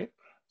problem, right?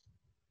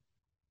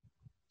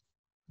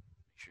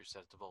 Make sure you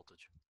set the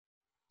voltage.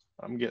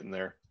 I'm getting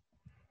there.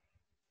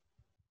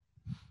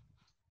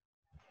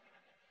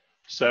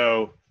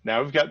 So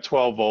now we've got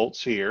 12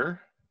 volts here.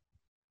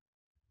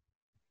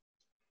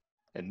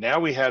 And now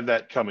we have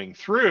that coming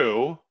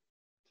through.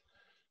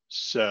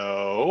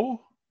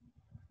 So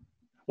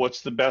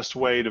what's the best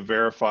way to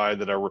verify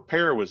that our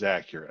repair was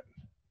accurate?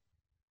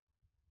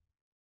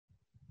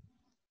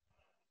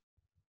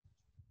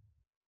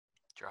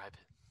 Drive it.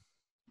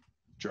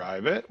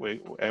 Drive it.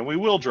 And we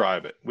will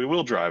drive it. We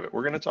will drive it.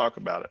 We're going to talk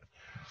about it.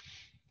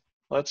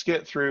 Let's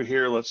get through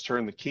here. Let's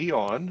turn the key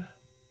on.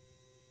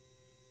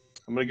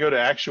 I'm going to go to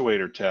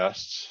actuator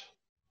tests.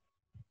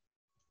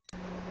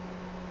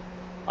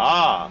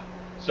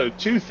 So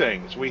two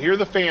things. We hear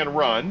the fan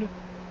run,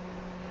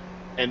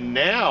 and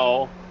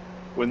now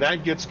when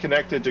that gets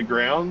connected to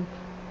ground,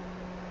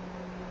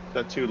 is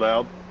that too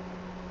loud?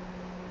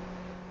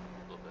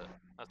 A little bit.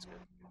 That's good.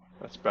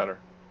 That's better.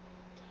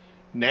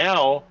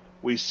 Now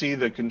we see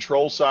the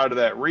control side of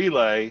that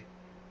relay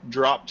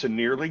drop to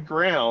nearly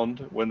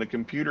ground when the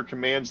computer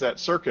commands that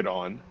circuit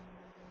on,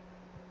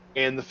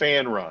 and the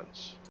fan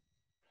runs.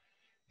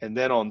 And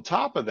then on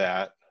top of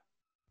that,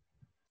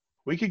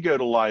 we could go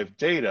to live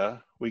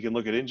data. We can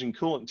look at engine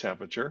coolant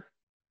temperature.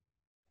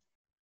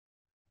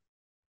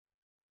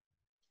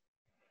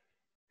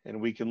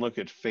 And we can look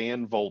at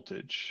fan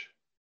voltage.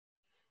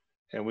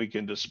 And we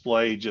can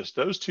display just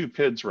those two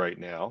PIDs right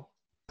now.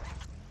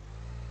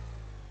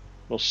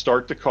 We'll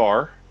start the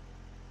car.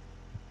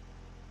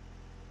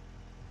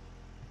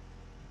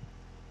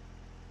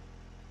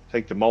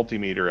 Take the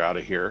multimeter out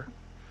of here.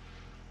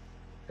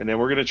 And then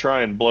we're going to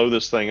try and blow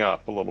this thing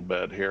up a little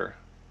bit here.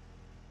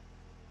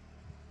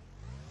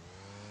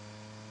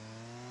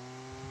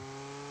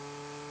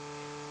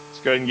 It's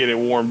go ahead and get it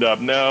warmed up.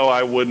 No,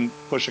 I wouldn't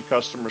push a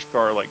customer's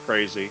car like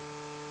crazy.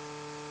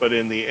 But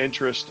in the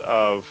interest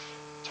of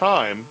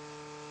time,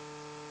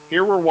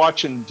 here we're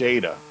watching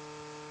data.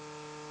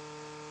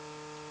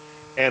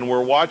 And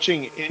we're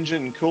watching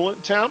engine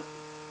coolant temp.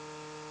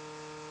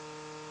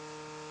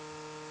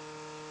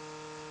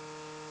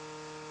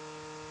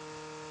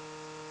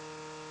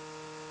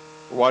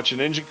 We're watching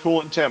engine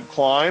coolant temp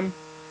climb.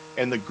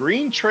 And the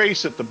green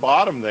trace at the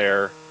bottom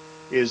there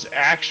is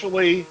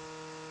actually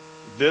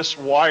this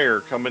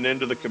wire coming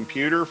into the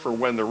computer for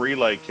when the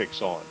relay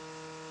kicks on.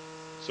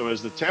 So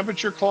as the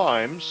temperature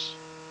climbs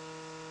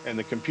and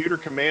the computer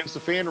commands the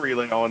fan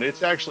relay on,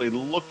 it's actually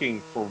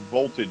looking for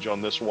voltage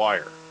on this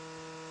wire.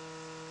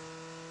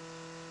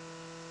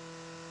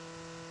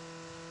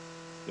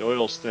 The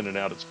oil's thinning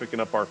out. It's picking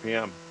up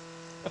RPM.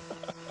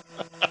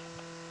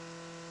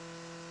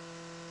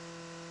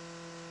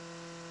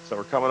 So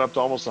we're coming up to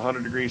almost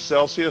 100 degrees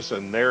Celsius,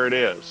 and there it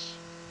is.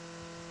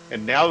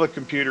 And now the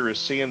computer is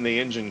seeing the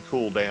engine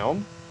cool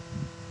down.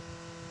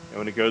 And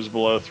when it goes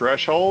below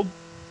threshold,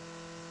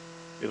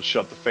 it'll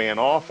shut the fan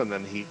off and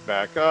then heat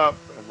back up.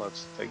 And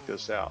let's take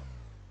this out.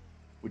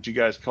 Would you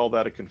guys call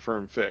that a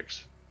confirmed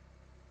fix?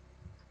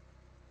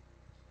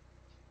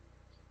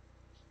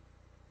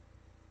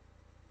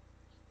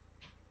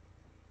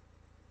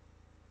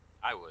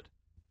 I would.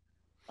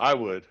 I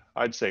would.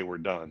 I'd say we're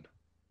done.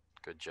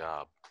 Good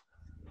job.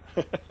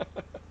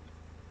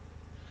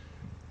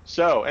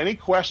 So, any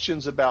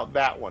questions about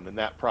that one and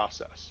that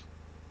process?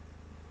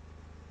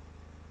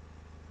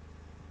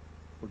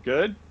 We're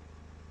good?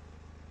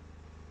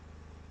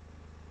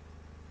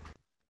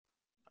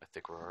 I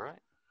think we're all right.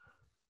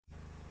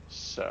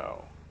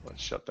 So,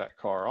 let's shut that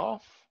car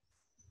off.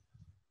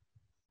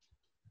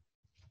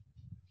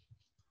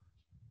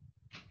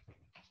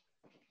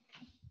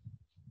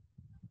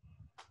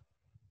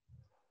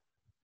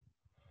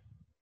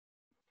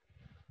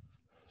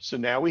 So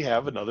now we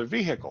have another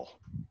vehicle.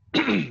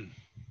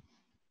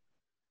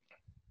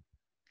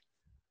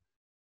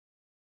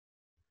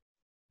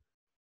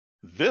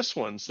 This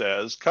one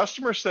says,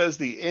 customer says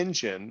the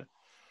engine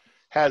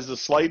has a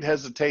slight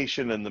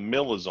hesitation and the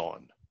mill is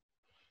on.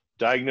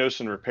 Diagnose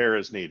and repair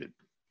is needed.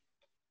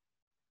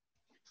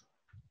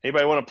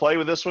 Anybody want to play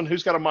with this one?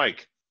 Who's got a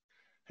mic?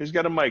 Who's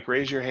got a mic?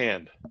 Raise your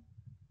hand.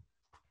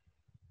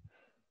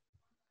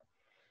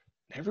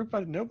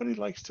 Nobody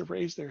likes to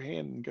raise their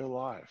hand and go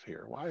live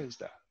here. Why is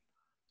that?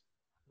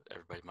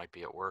 Everybody might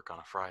be at work on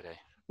a Friday.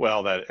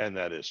 Well,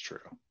 that is true.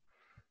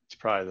 It's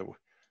probably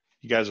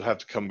you guys will have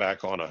to come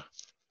back on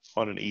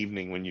an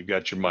evening when you've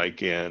got your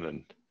mic in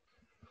and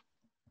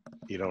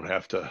you don't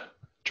have to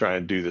try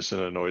and do this in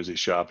a noisy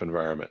shop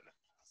environment.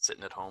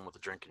 Sitting at home with a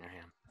drink in your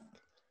hand.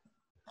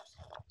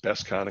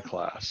 Best kind of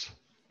class.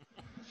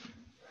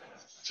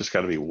 It's just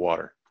got to be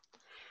water.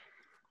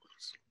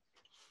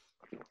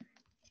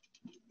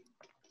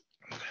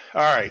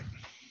 All right.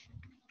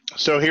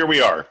 So here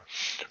we are.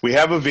 We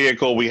have a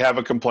vehicle. We have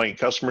a complaint.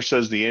 Customer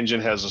says the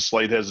engine has a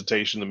slight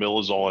hesitation. The mill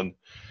is on.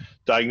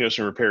 Diagnose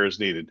and repair is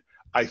needed.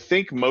 I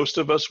think most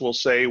of us will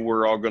say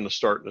we're all going to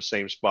start in the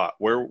same spot.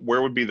 Where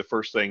would be the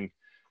first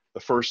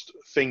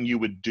thing you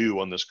would do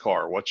on this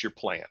car? What's your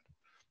plan?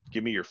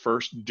 Give me your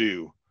first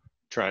do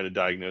trying to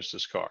diagnose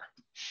this car.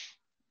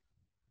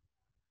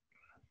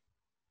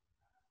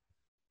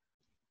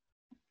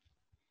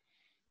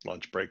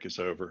 Lunch break is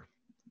over.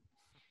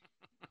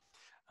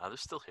 They're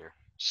still here.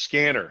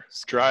 Scanner.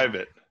 Drive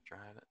it.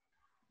 Drive it.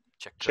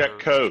 Check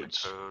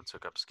codes.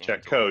 Hook up scan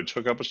Check tool. codes.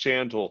 Hook up a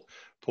scan tool.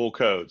 Pull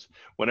codes.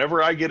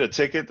 Whenever I get a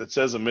ticket that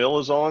says a mill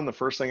is on, the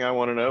first thing I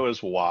want to know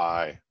is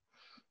why.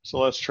 So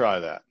let's try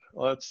that.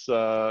 Let's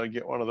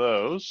get one of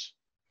those.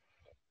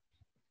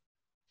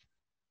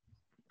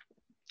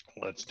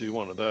 Let's do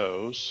one of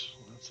those.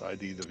 Let's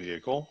ID the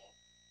vehicle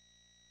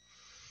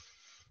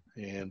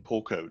and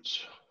pull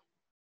codes.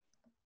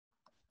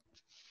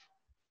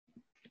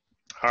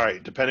 All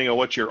right, depending on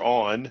what you're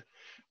on, if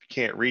you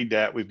can't read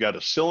that, we've got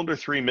a cylinder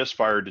 3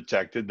 misfire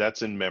detected.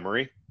 That's in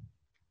memory.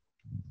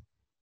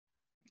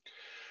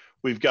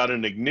 We've got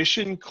an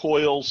ignition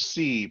coil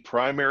C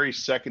primary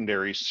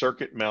secondary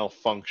circuit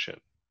malfunction.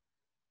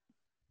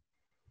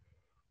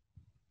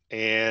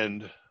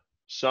 And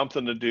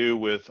something to do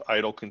with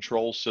idle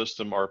control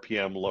system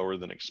RPM lower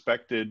than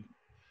expected.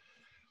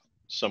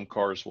 Some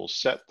cars will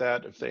set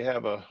that if they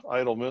have a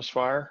idle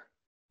misfire.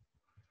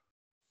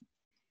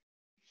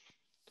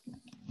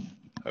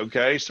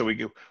 Okay, so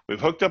we've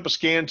hooked up a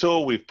scan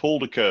tool, we've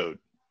pulled a code.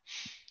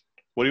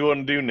 What do you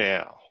want to do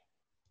now?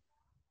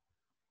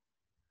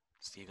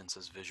 Steven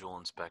says visual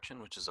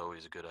inspection, which is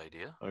always a good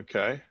idea.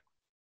 Okay.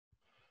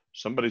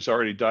 Somebody's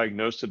already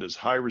diagnosed it as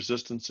high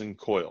resistance in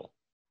coil.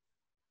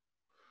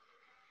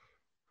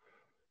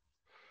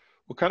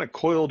 What kind of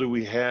coil do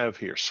we have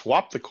here?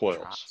 Swap the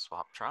coils.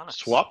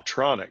 Swaptronics.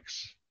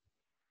 Swaptronics.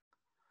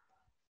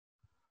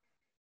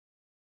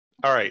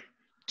 All right,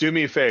 do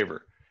me a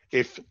favor.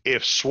 If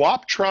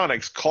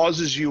Swaptronics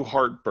causes you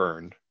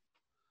heartburn,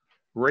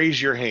 raise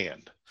your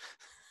hand.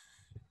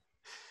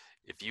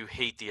 If you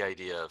hate the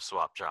idea of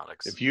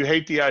Swaptronics. If you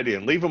hate the idea,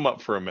 and leave them up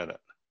for a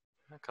minute.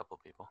 A couple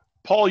people.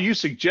 Paul, you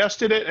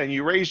suggested it and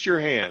you raised your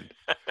hand.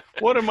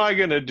 What am I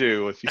going to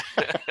do with you?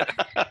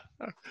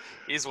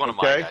 He's one of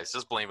my guys.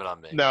 Just blame it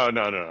on me. No.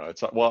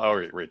 It's well, all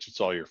right, Rich.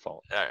 It's all your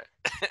fault. All right.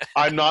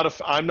 I'm not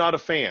a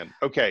fan.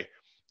 Okay,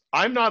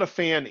 I'm not a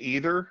fan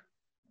either.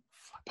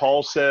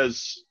 Paul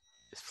says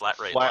It's flat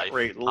rate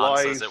rate Han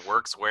life says it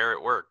works where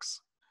it works.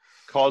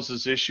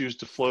 causes issues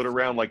to float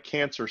around like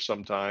cancer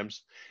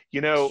sometimes.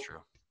 You know, That's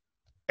true.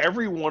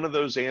 every one of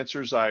those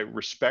answers I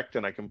respect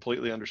and I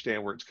completely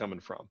understand where it's coming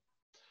from.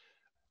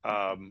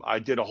 I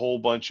did a whole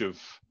bunch of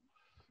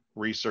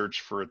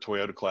research for a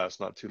Toyota class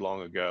not too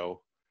long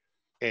ago,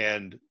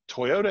 and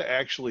Toyota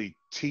actually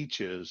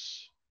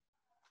teaches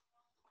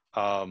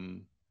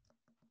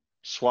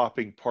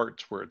swapping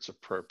parts where it's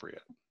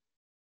appropriate.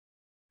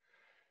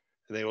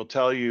 And they will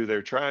tell you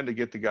they're trying to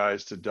get the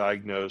guys to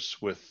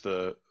diagnose with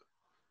the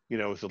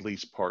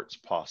least parts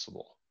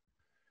possible.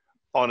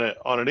 On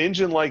an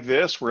engine like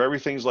this, where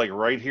everything's like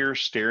right here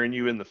staring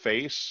you in the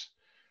face,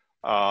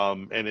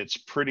 and it's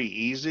pretty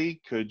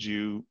easy, could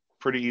you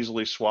pretty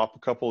easily swap a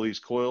couple of these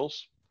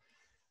coils?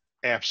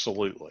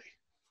 Absolutely.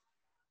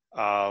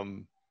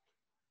 And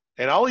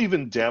I'll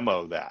even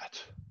demo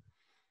that.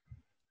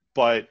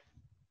 But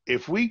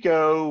if we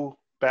go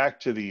back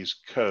to these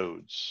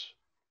codes,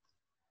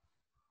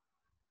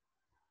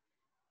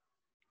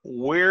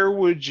 where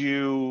would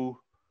you,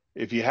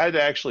 if you had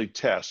to actually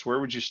test,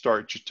 where would you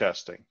start your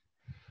testing?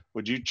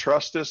 Would you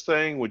trust this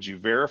thing? Would you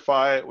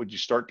verify it? Would you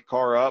start the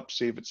car up,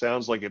 see if it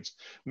sounds like it's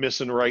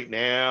missing right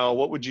now?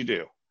 What would you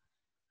do?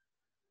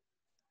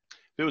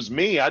 If it was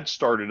me, I'd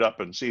start it up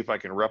and see if I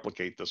can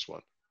replicate this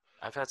one.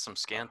 I've had some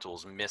scan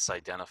tools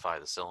misidentify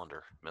the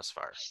cylinder,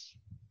 misfire.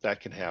 That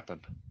can happen.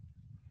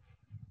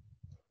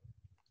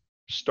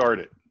 Start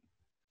it.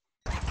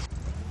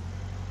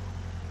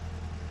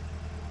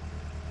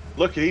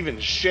 Look, it even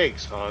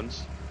shakes,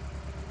 Hans.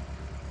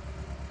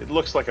 It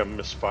looks like a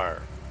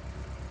misfire.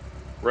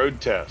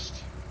 Road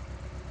test.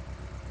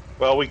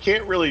 Well, we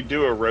can't really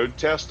do a road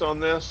test on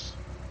this.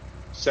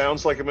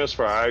 Sounds like a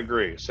misfire. I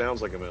agree.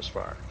 Sounds like a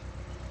misfire.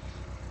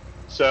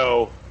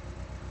 So,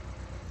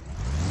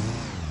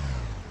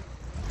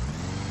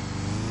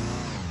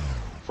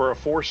 for a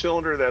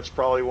 4-cylinder, that's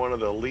probably one of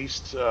the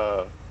least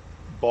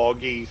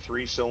boggy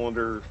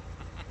 3-cylinder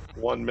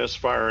one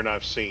misfiring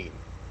I've seen.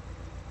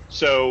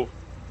 So,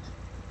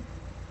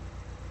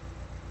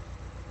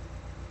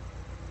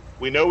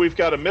 we know we've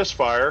got a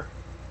misfire.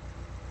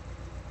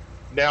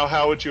 Now,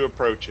 how would you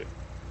approach it?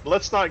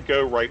 Let's not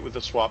go right with the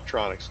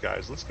Swaptronics,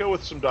 guys. Let's go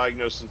with some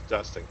diagnosis and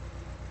testing.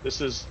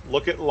 This is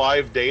look at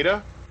live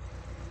data.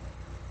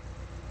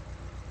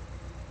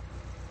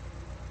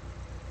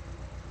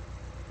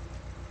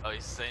 Oh,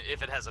 he's saying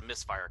if it has a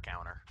misfire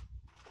counter.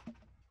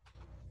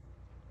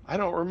 I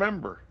don't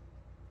remember.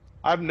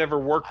 I've never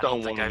worked on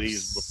one of I've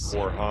these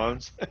before,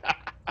 Hans.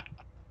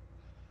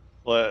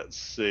 Let's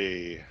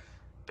see.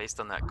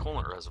 Based on that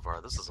coolant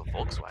reservoir, this is a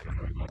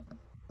Volkswagen.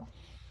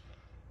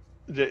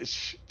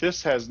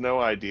 This has no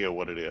idea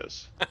what it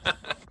is.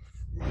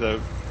 The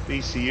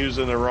ECU's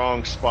in the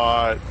wrong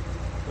spot.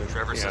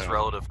 Trevor says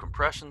relative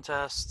compression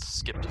test.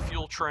 Skip to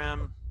fuel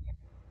trim.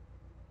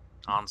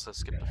 Han says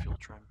skip to fuel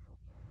trim.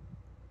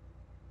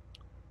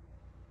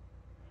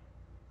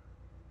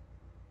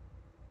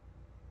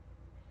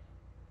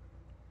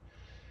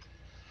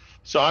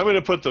 So I'm going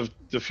to put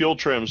the fuel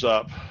trims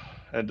up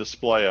and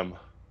display them.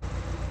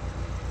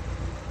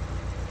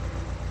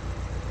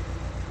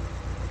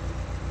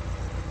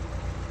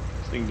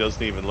 This thing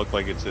doesn't even look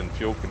like it's in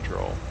fuel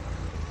control.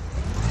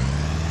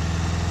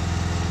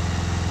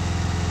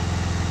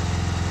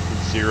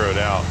 It's zeroed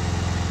out.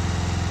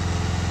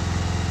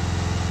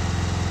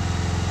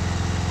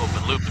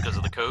 Open loop because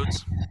of the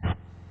codes?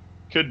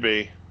 Could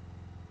be.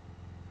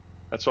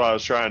 That's why I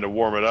was trying to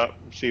warm it up,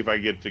 see if I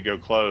get it to go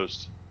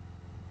closed.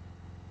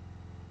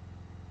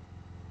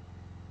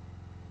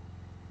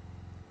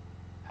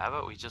 How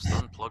about we just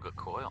unplug a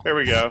coil? There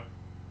we go.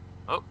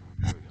 Oh,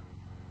 there we go.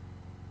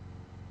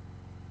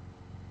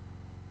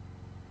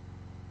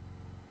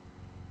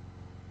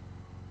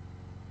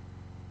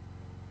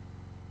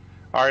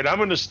 All right, I'm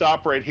going to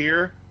stop right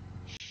here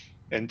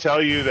and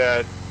tell you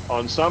that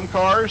on some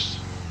cars,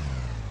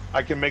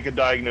 I can make a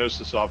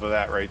diagnosis off of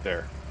that right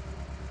there.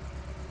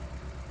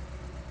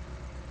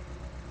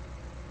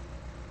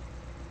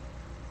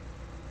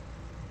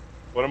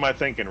 What am I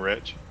thinking,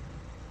 Rich?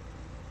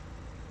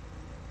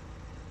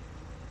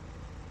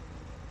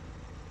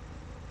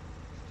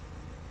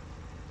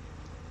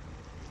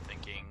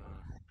 Thinking.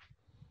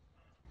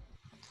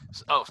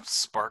 Oh,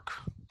 spark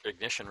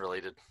ignition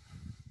related.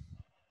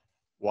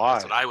 Why?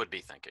 That's what I would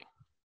be thinking.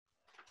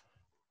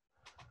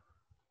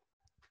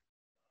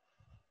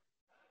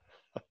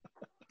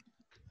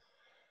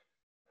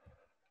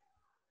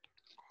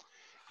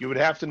 You would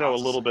have to know a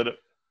little bit of.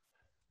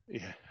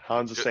 Yeah,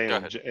 Hans is saying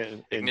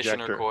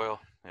ignition or coil.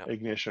 Yep.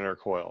 Ignition or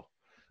coil.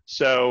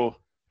 So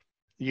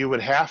you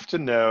would have to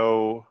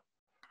know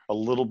a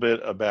little bit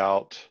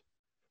about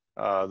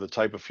the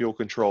type of fuel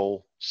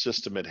control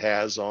system it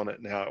has on it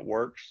and how it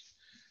works.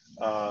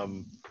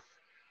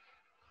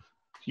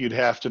 You'd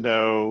have to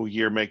know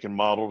year, make, and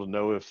model to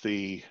know if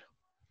the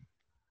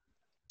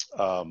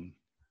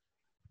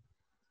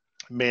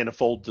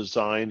manifold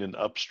design and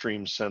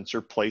upstream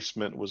sensor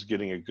placement was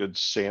getting a good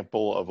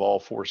sample of all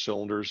 4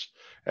 cylinders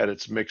at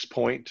its mix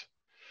point.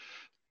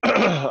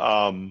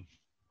 But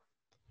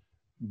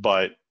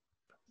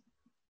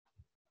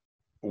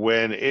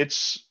when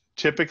it's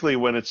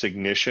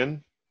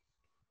ignition,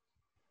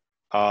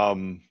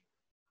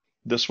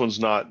 this one's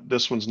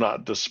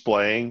not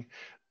displaying.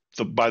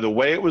 By the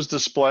way it was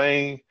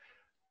displaying,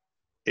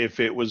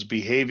 if it was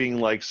behaving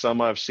like some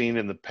I've seen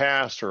in the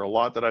past, or a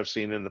lot that I've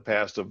seen in the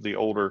past of the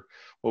older,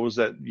 what was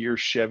that year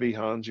Chevy,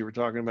 Hans, you were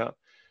talking about?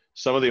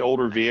 Some of the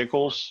older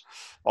vehicles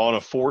on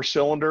a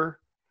 4-cylinder,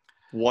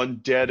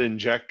 one dead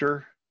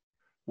injector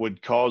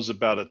would cause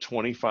about a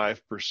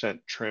 25%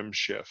 trim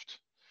shift,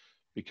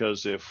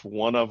 because if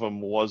one of them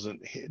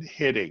wasn't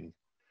hitting,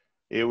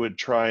 it would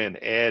try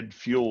and add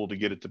fuel to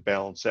get it to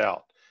balance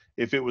out.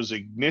 If it was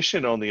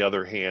ignition, on the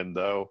other hand,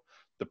 though,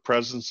 the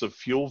presence of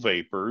fuel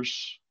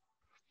vapors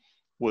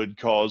would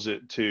cause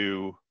it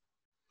to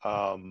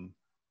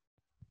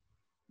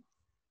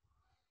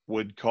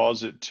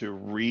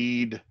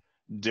read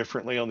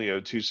differently on the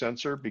O2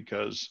 sensor,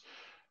 because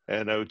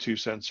an O2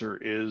 sensor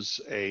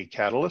is a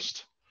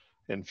catalyst,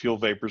 and fuel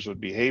vapors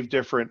would behave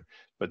different.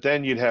 But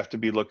then you'd have to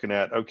be looking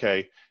at,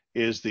 okay,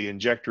 is the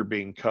injector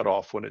being cut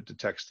off when it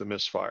detects the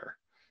misfire?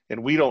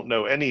 And we don't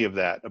know any of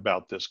that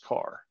about this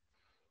car.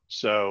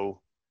 So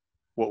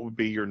what would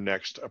be your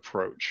next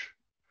approach?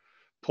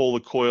 Pull the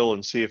coil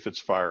and see if it's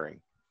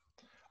firing.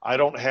 I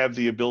don't have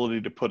the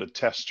ability to put a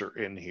tester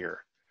in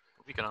here.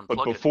 We can unplug it.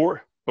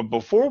 But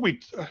before we,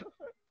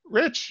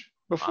 Rich,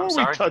 before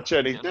we touch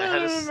anything,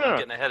 I'm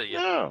getting ahead of you.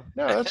 No,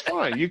 that's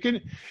fine. You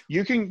can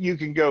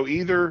go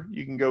either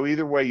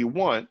way you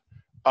want.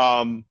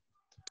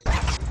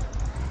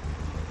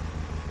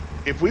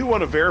 If we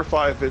want to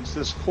verify if it's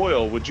this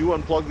coil, would you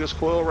unplug this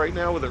coil right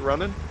now with it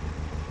running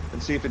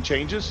and see if it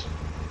changes?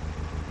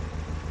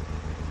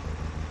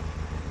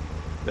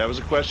 That was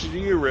a question to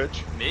you,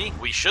 Rich. Me?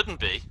 We shouldn't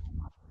be.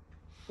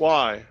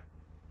 Why?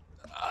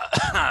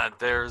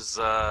 There's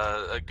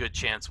a good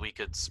chance we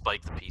could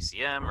spike the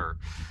PCM or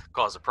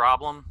cause a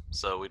problem,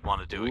 so we'd want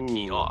to do a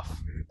key off.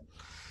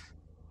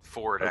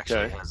 Ford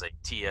actually has a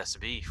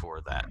TSV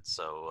for that,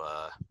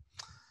 so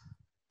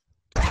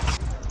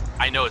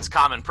I know it's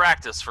common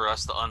practice for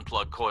us to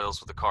unplug coils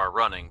with the car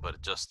running,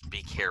 but just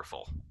be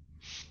careful.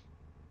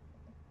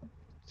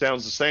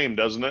 Sounds the same,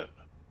 doesn't it?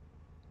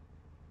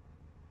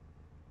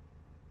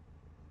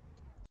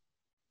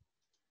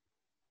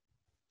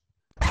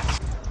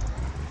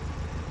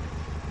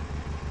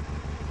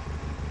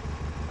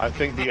 I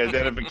think the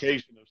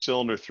identification of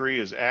cylinder 3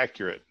 is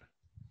accurate.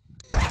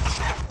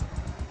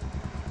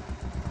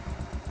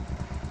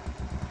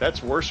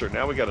 That's worse.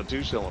 Now we got a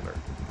 2-cylinder.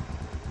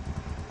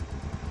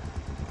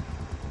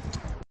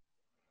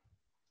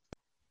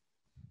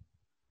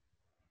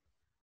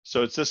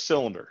 So it's this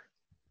cylinder.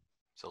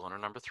 Cylinder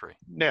number 3.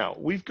 Now,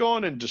 we've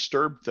gone and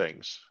disturbed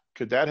things.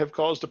 Could that have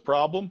caused a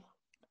problem?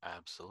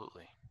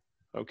 Absolutely.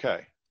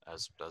 Okay.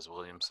 As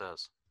William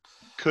says.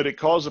 Could it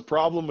cause a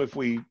problem if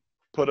we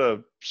put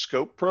a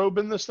scope probe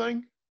in this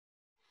thing?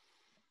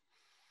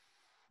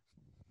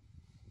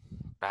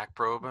 Back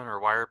probing or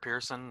wire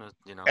piercing,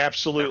 you know.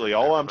 Absolutely.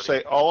 All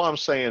I'm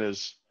saying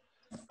is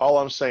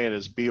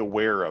be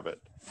aware of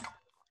it.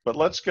 But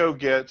let's go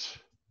get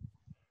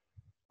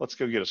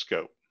a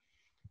scope.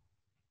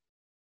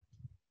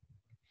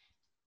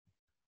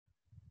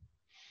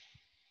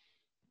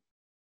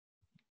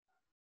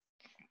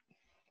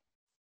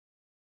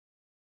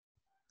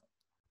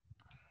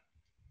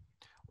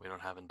 We don't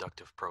have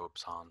inductive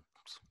probes, Hans,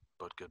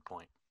 but good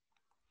point.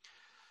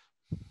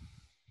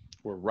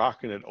 We're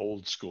rocking it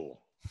old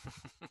school.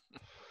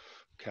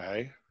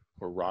 Okay?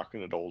 We're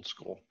rocking it old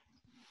school.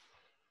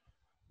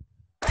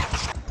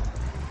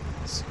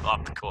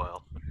 Swap the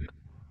coil.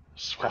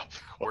 Swap the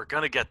coil. We're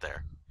going to get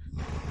there.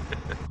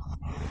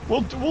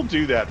 We'll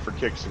do that for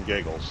kicks and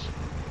giggles.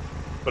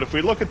 But if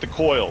we look at the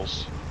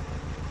coils,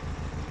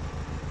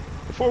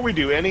 before we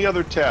do any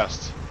other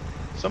test,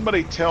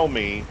 somebody tell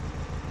me,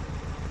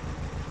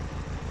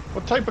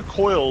 what type of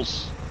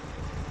coils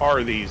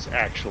are these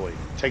actually?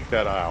 Take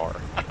that hour.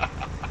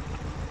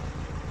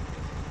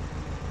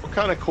 What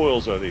kind of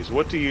coils are these?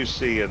 What do you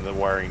see in the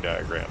wiring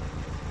diagram?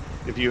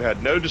 If you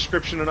had no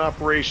description in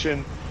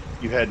operation,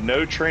 you had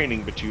no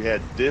training, but you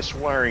had this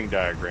wiring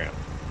diagram,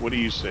 what do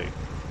you see?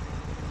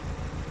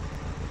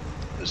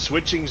 The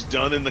switching's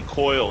done in the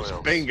coils.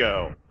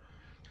 Bingo.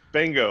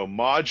 Bingo.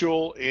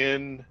 Module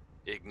in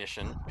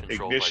ignition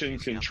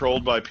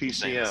controlled by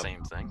PCM.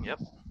 Same thing. Yep.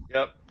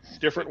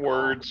 Different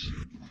words.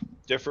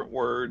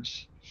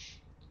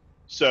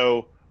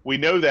 So we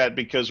know that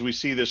because we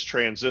see this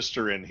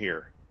transistor in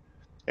here,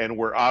 and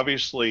we're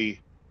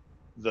obviously,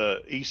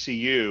 the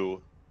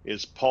ECU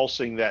is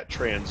pulsing that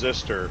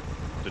transistor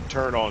to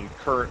turn on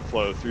current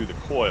flow through the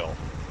coil.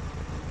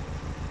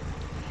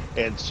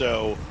 And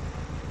so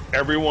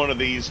every one of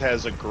these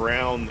has a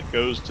ground that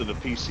goes to the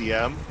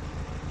PCM,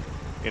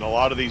 In a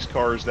lot of these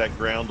cars, that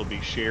ground will be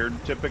shared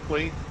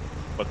typically,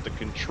 but the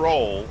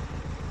control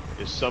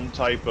is some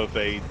type of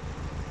a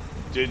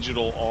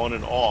digital on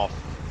and off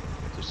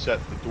to set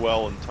the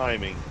dwell and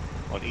timing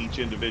on each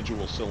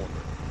individual cylinder.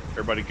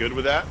 Everybody good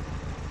with that?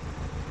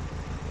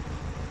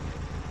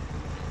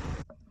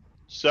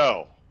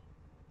 So,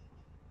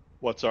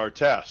 what's our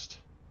test?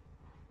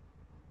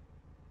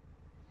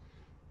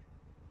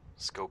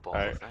 Scope all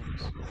the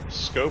things.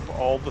 Scope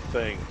all the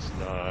things.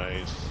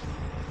 Nice.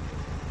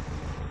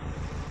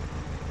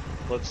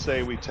 Let's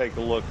say we take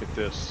a look at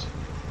this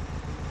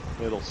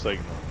middle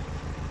signal.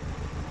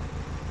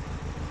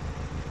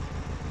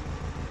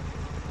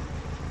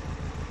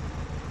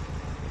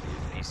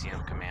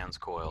 VCM commands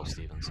coil,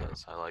 Steven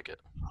says. I like it.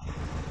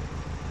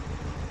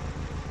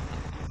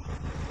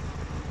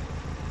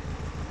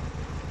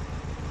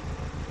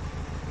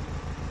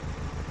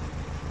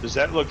 Does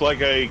that look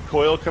like a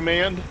coil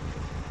command?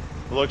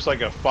 It looks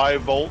like a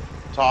 5-volt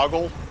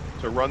toggle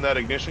to run that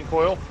ignition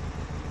coil.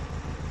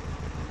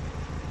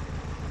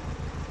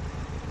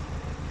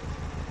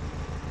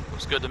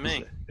 Looks good to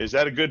me. Is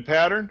that a good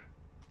pattern?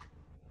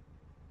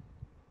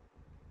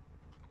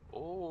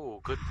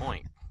 Oh, good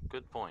point.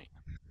 Good point.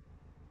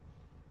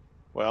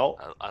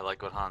 Well, I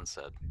like what Hans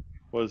said.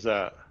 what is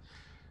that?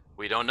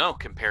 We don't know.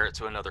 Compare it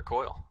to another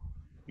coil.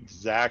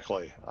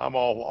 Exactly. I'm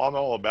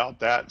all about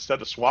that.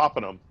 Instead of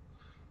swapping them.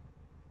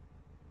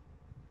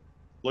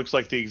 Looks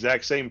like the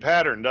exact same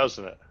pattern,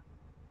 doesn't it?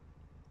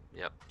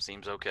 Yep,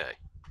 seems okay.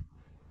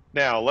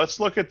 Now, let's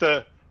look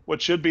at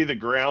what should be the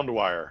ground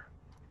wire.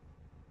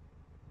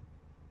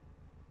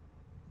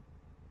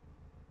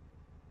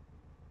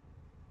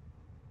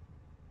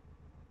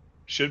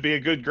 Should be a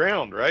good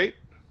ground, right?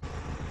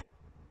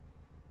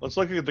 Let's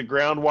look at the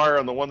ground wire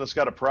on the one that's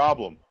got a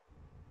problem.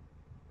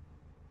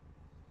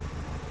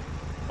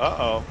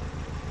 Uh-oh.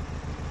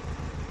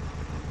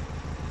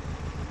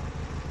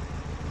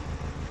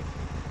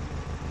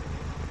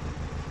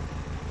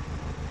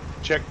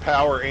 Check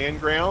power and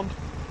ground.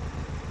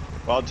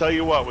 Well, I'll tell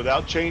you what,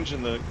 without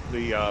changing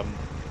the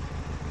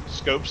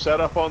scope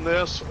setup on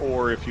this,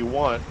 or if you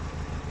want,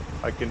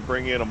 I can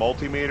bring in a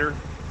multimeter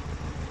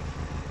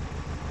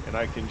and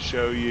I can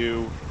show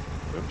you,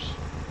 oops.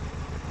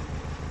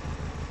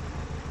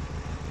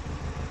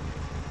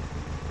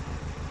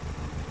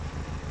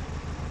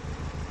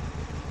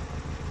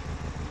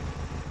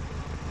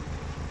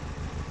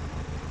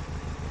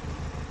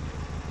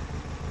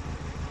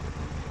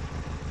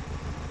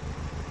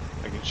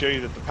 I can show you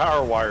that the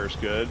power wire is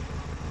good.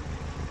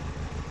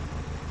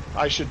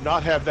 I should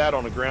not have that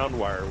on a ground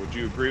wire. Would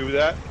you agree with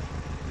that?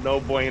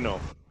 No bueno.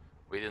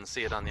 We didn't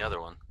see it on the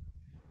other one.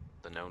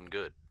 The known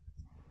good.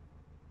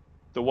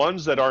 The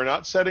ones that are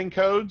not setting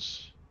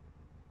codes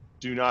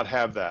do not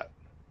have that.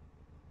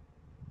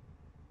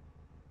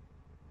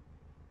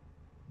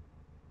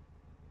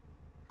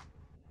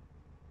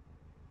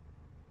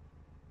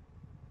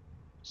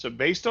 So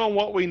based on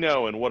what we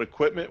know and what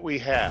equipment we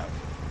have,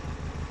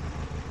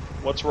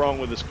 what's wrong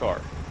with this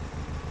car?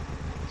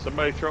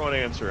 Somebody throw an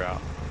answer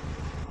out.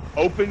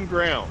 Open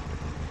ground.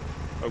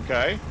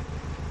 Okay.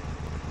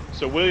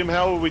 So William,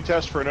 how would we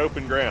test for an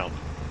open ground?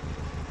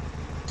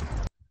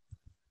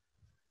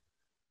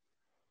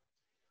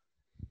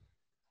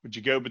 Would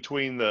you go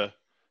between the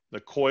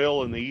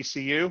coil and the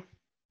ECU?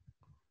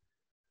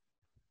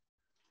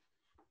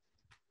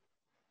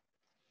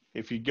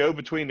 If you go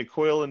between the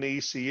coil and the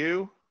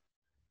ECU,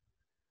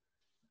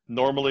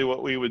 normally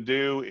what we would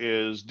do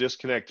is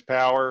disconnect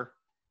power,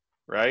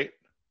 right?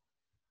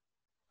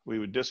 We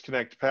would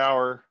disconnect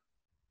power.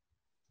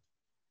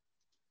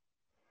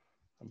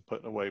 I'm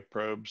putting away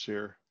probes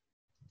here.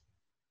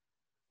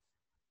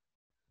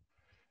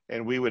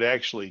 And we would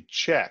actually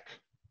check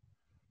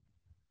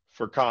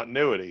for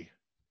continuity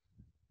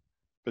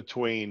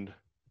between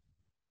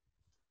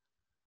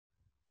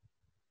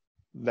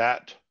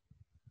that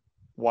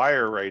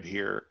wire right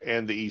here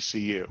and the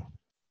ECU.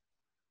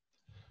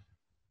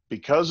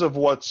 Because of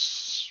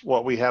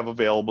what we have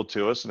available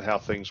to us and how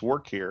things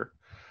work here,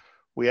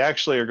 we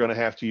actually are going to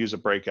have to use a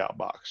breakout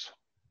box.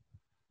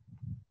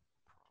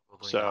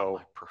 Probably not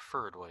my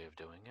preferred way of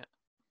doing it.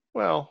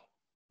 Well,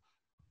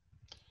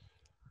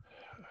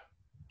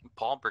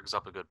 Paul brings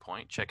up a good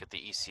point. Check at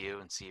the ECU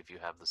and see if you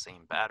have the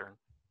same pattern.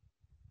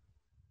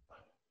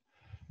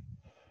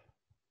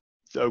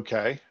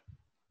 okay.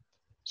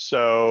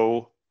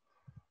 So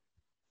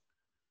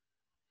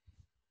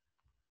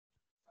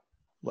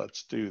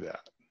let's do that.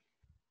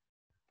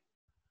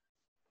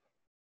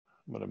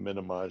 I'm going to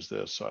minimize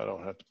this so I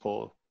don't have to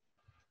pull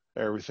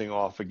everything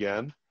off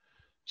again.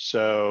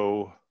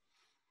 So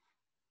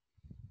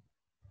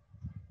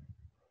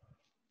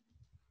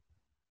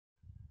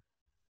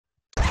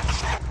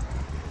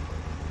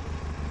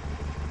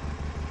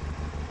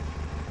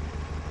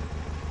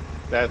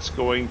that's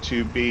going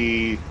to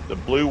be the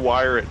blue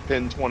wire at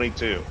pin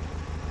 22.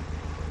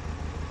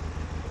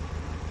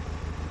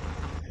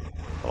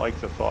 I like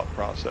the thought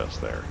process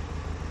there.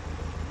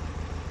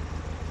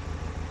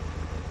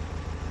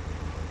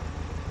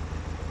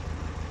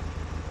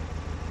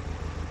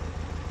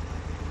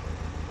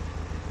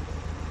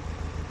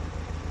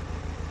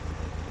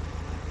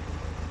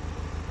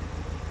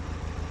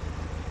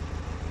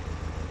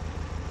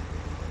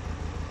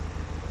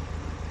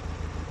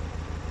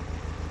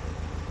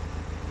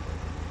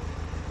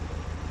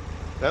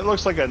 That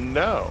looks like a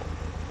no.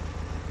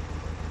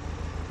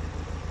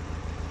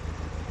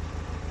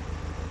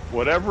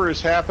 Whatever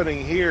is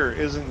happening here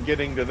isn't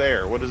getting to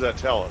there. What does that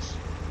tell us?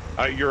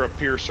 You're a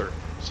piercer.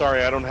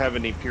 Sorry, I don't have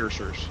any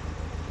piercers.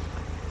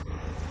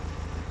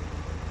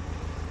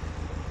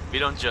 We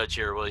don't judge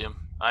here, William.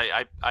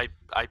 I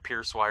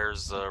pierce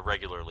wires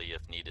regularly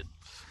if needed.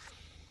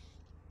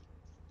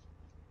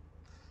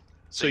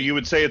 So you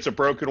would say it's a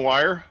broken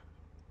wire?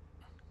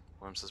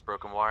 William says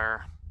broken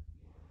wire.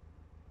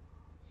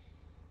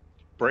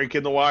 Break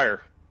in the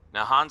wire.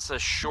 Now Hans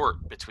says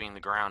short between the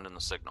ground and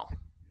the signal.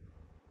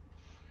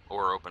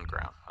 Or open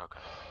ground. Okay.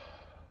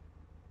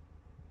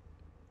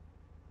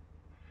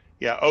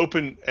 Yeah,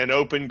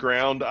 open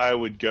ground I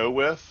would go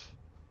with.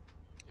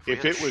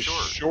 If it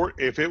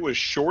was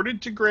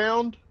shorted to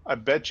ground, I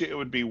bet you it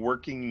would be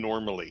working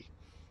normally.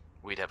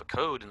 We'd have a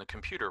code in the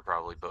computer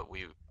probably, but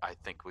I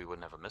think we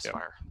wouldn't have a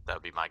misfire. Yep. That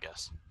would be my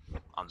guess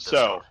on this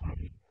car.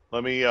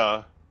 Let me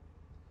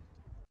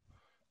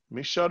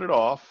shut it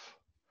off.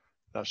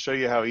 I'll show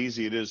you how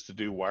easy it is to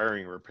do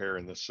wiring repair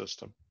in this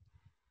system.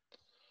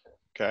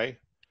 Okay,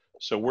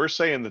 so we're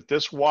saying that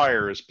this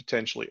wire is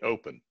potentially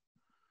open.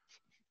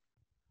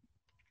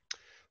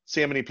 See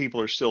how many people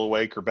are still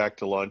awake or back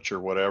to lunch or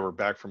whatever,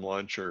 back from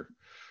lunch, or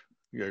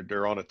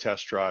they're on a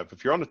test drive.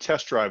 If you're on a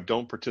test drive,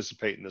 don't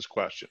participate in this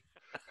question.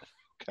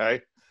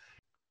 Okay.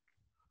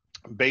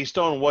 Based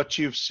on what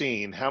you've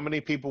seen, how many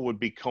people would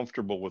be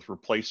comfortable with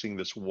replacing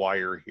this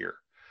wire here?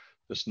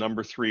 This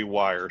number 3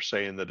 wire,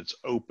 saying that it's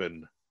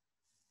open.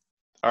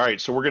 All right,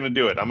 so we're going to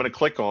do it. I'm going to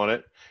click on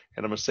it,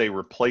 and I'm going to say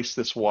replace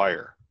this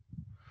wire.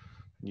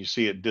 And you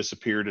see it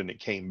disappeared and it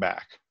came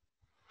back.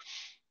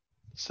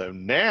 So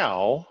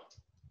now,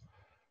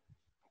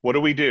 what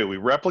do? We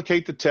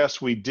replicate the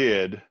test we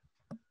did.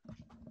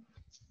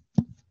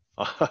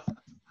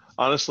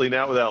 Honestly,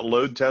 now without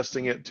load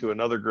testing it to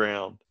another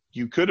ground.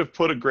 You could have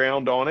put a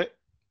ground on it.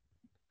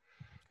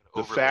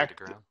 You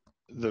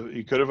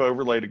could have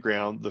overlaid a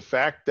ground. The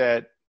fact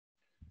that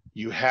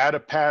you had a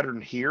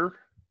pattern here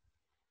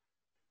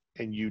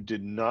and you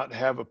did not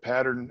have a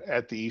pattern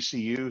at the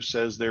ECU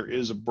says there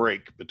is a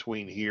break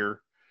between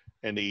here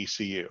and the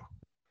ECU.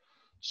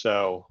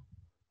 So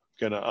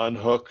I'm going to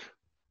unhook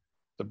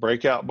the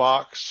breakout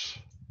box.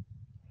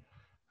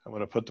 I'm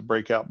going to put the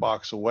breakout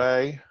box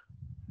away.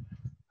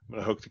 I'm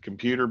going to hook the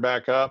computer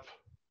back up,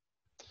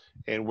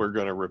 and we're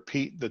going to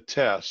repeat the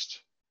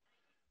test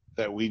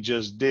that we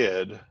just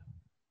did.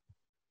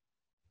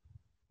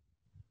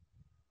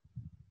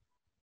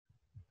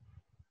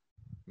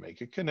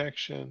 Make a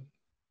connection.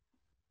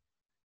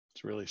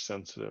 It's really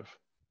sensitive.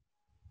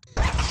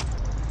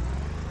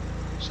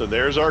 So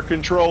there's our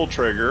control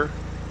trigger.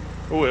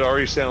 Oh, it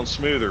already sounds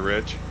smoother,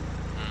 Rich.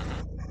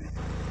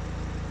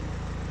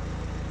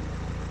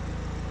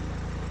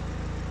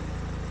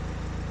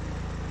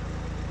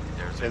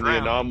 And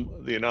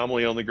the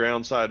anomaly on the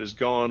ground side is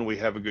gone. We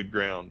have a good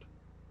ground.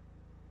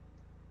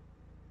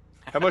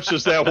 How much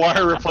does that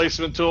wire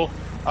replacement tool?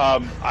 I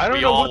don't know.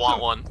 We all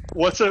want one.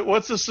 What's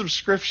a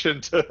subscription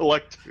to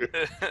Electric?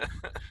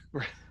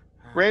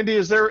 Randy,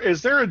 is there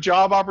a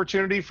job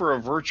opportunity for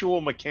a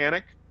virtual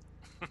mechanic?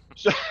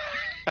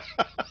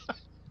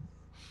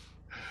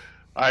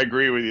 I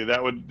agree with you.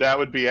 That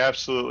would be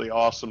absolutely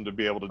awesome to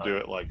be able to do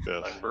it like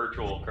this. On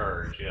virtual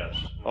cars, yes.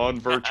 On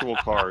virtual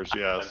cars,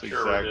 yes,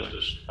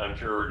 exactly. I'm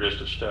sure we're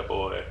just a step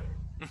away.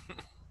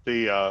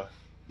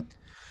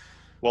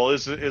 Well,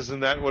 isn't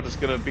that what it's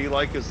going to be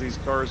like as these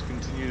cars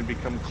continue to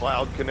become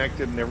cloud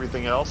connected and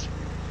everything else?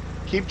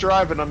 Keep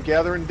driving. I'm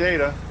gathering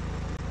data.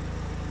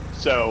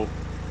 So,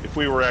 if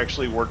we were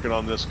actually working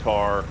on this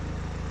car,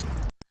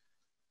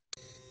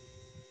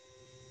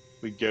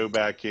 we'd go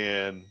back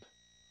in.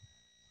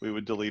 We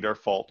would delete our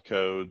fault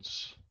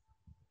codes,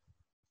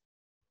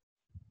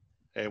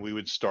 and we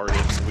would start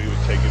it, and we would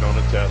take it on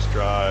a test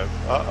drive.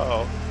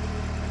 Uh-oh.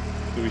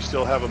 Do we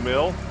still have a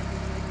mill?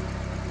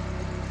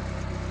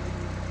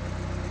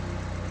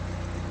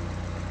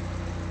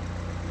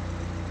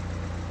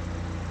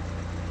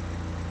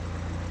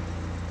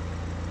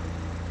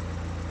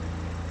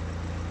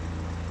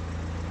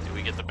 Do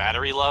we get the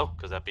battery low?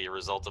 Because that'd be a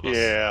result of us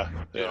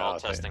doing all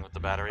testing with the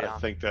battery on. I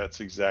think that's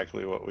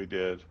exactly what we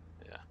did.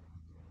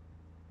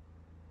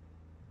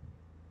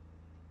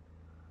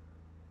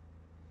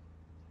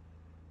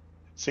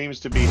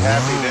 Seems to be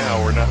happy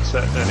now. We're not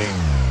setting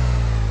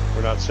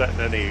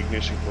any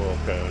ignition coil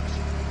codes.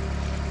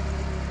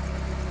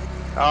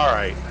 All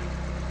right.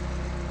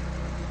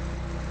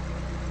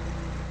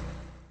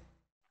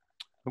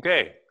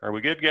 Okay, are we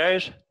good,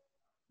 guys?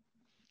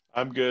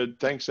 I'm good.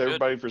 Thanks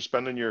everybody for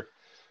spending your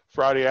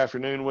Friday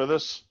afternoon with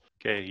us.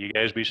 Okay, you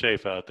guys be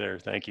safe out there.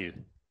 Thank you.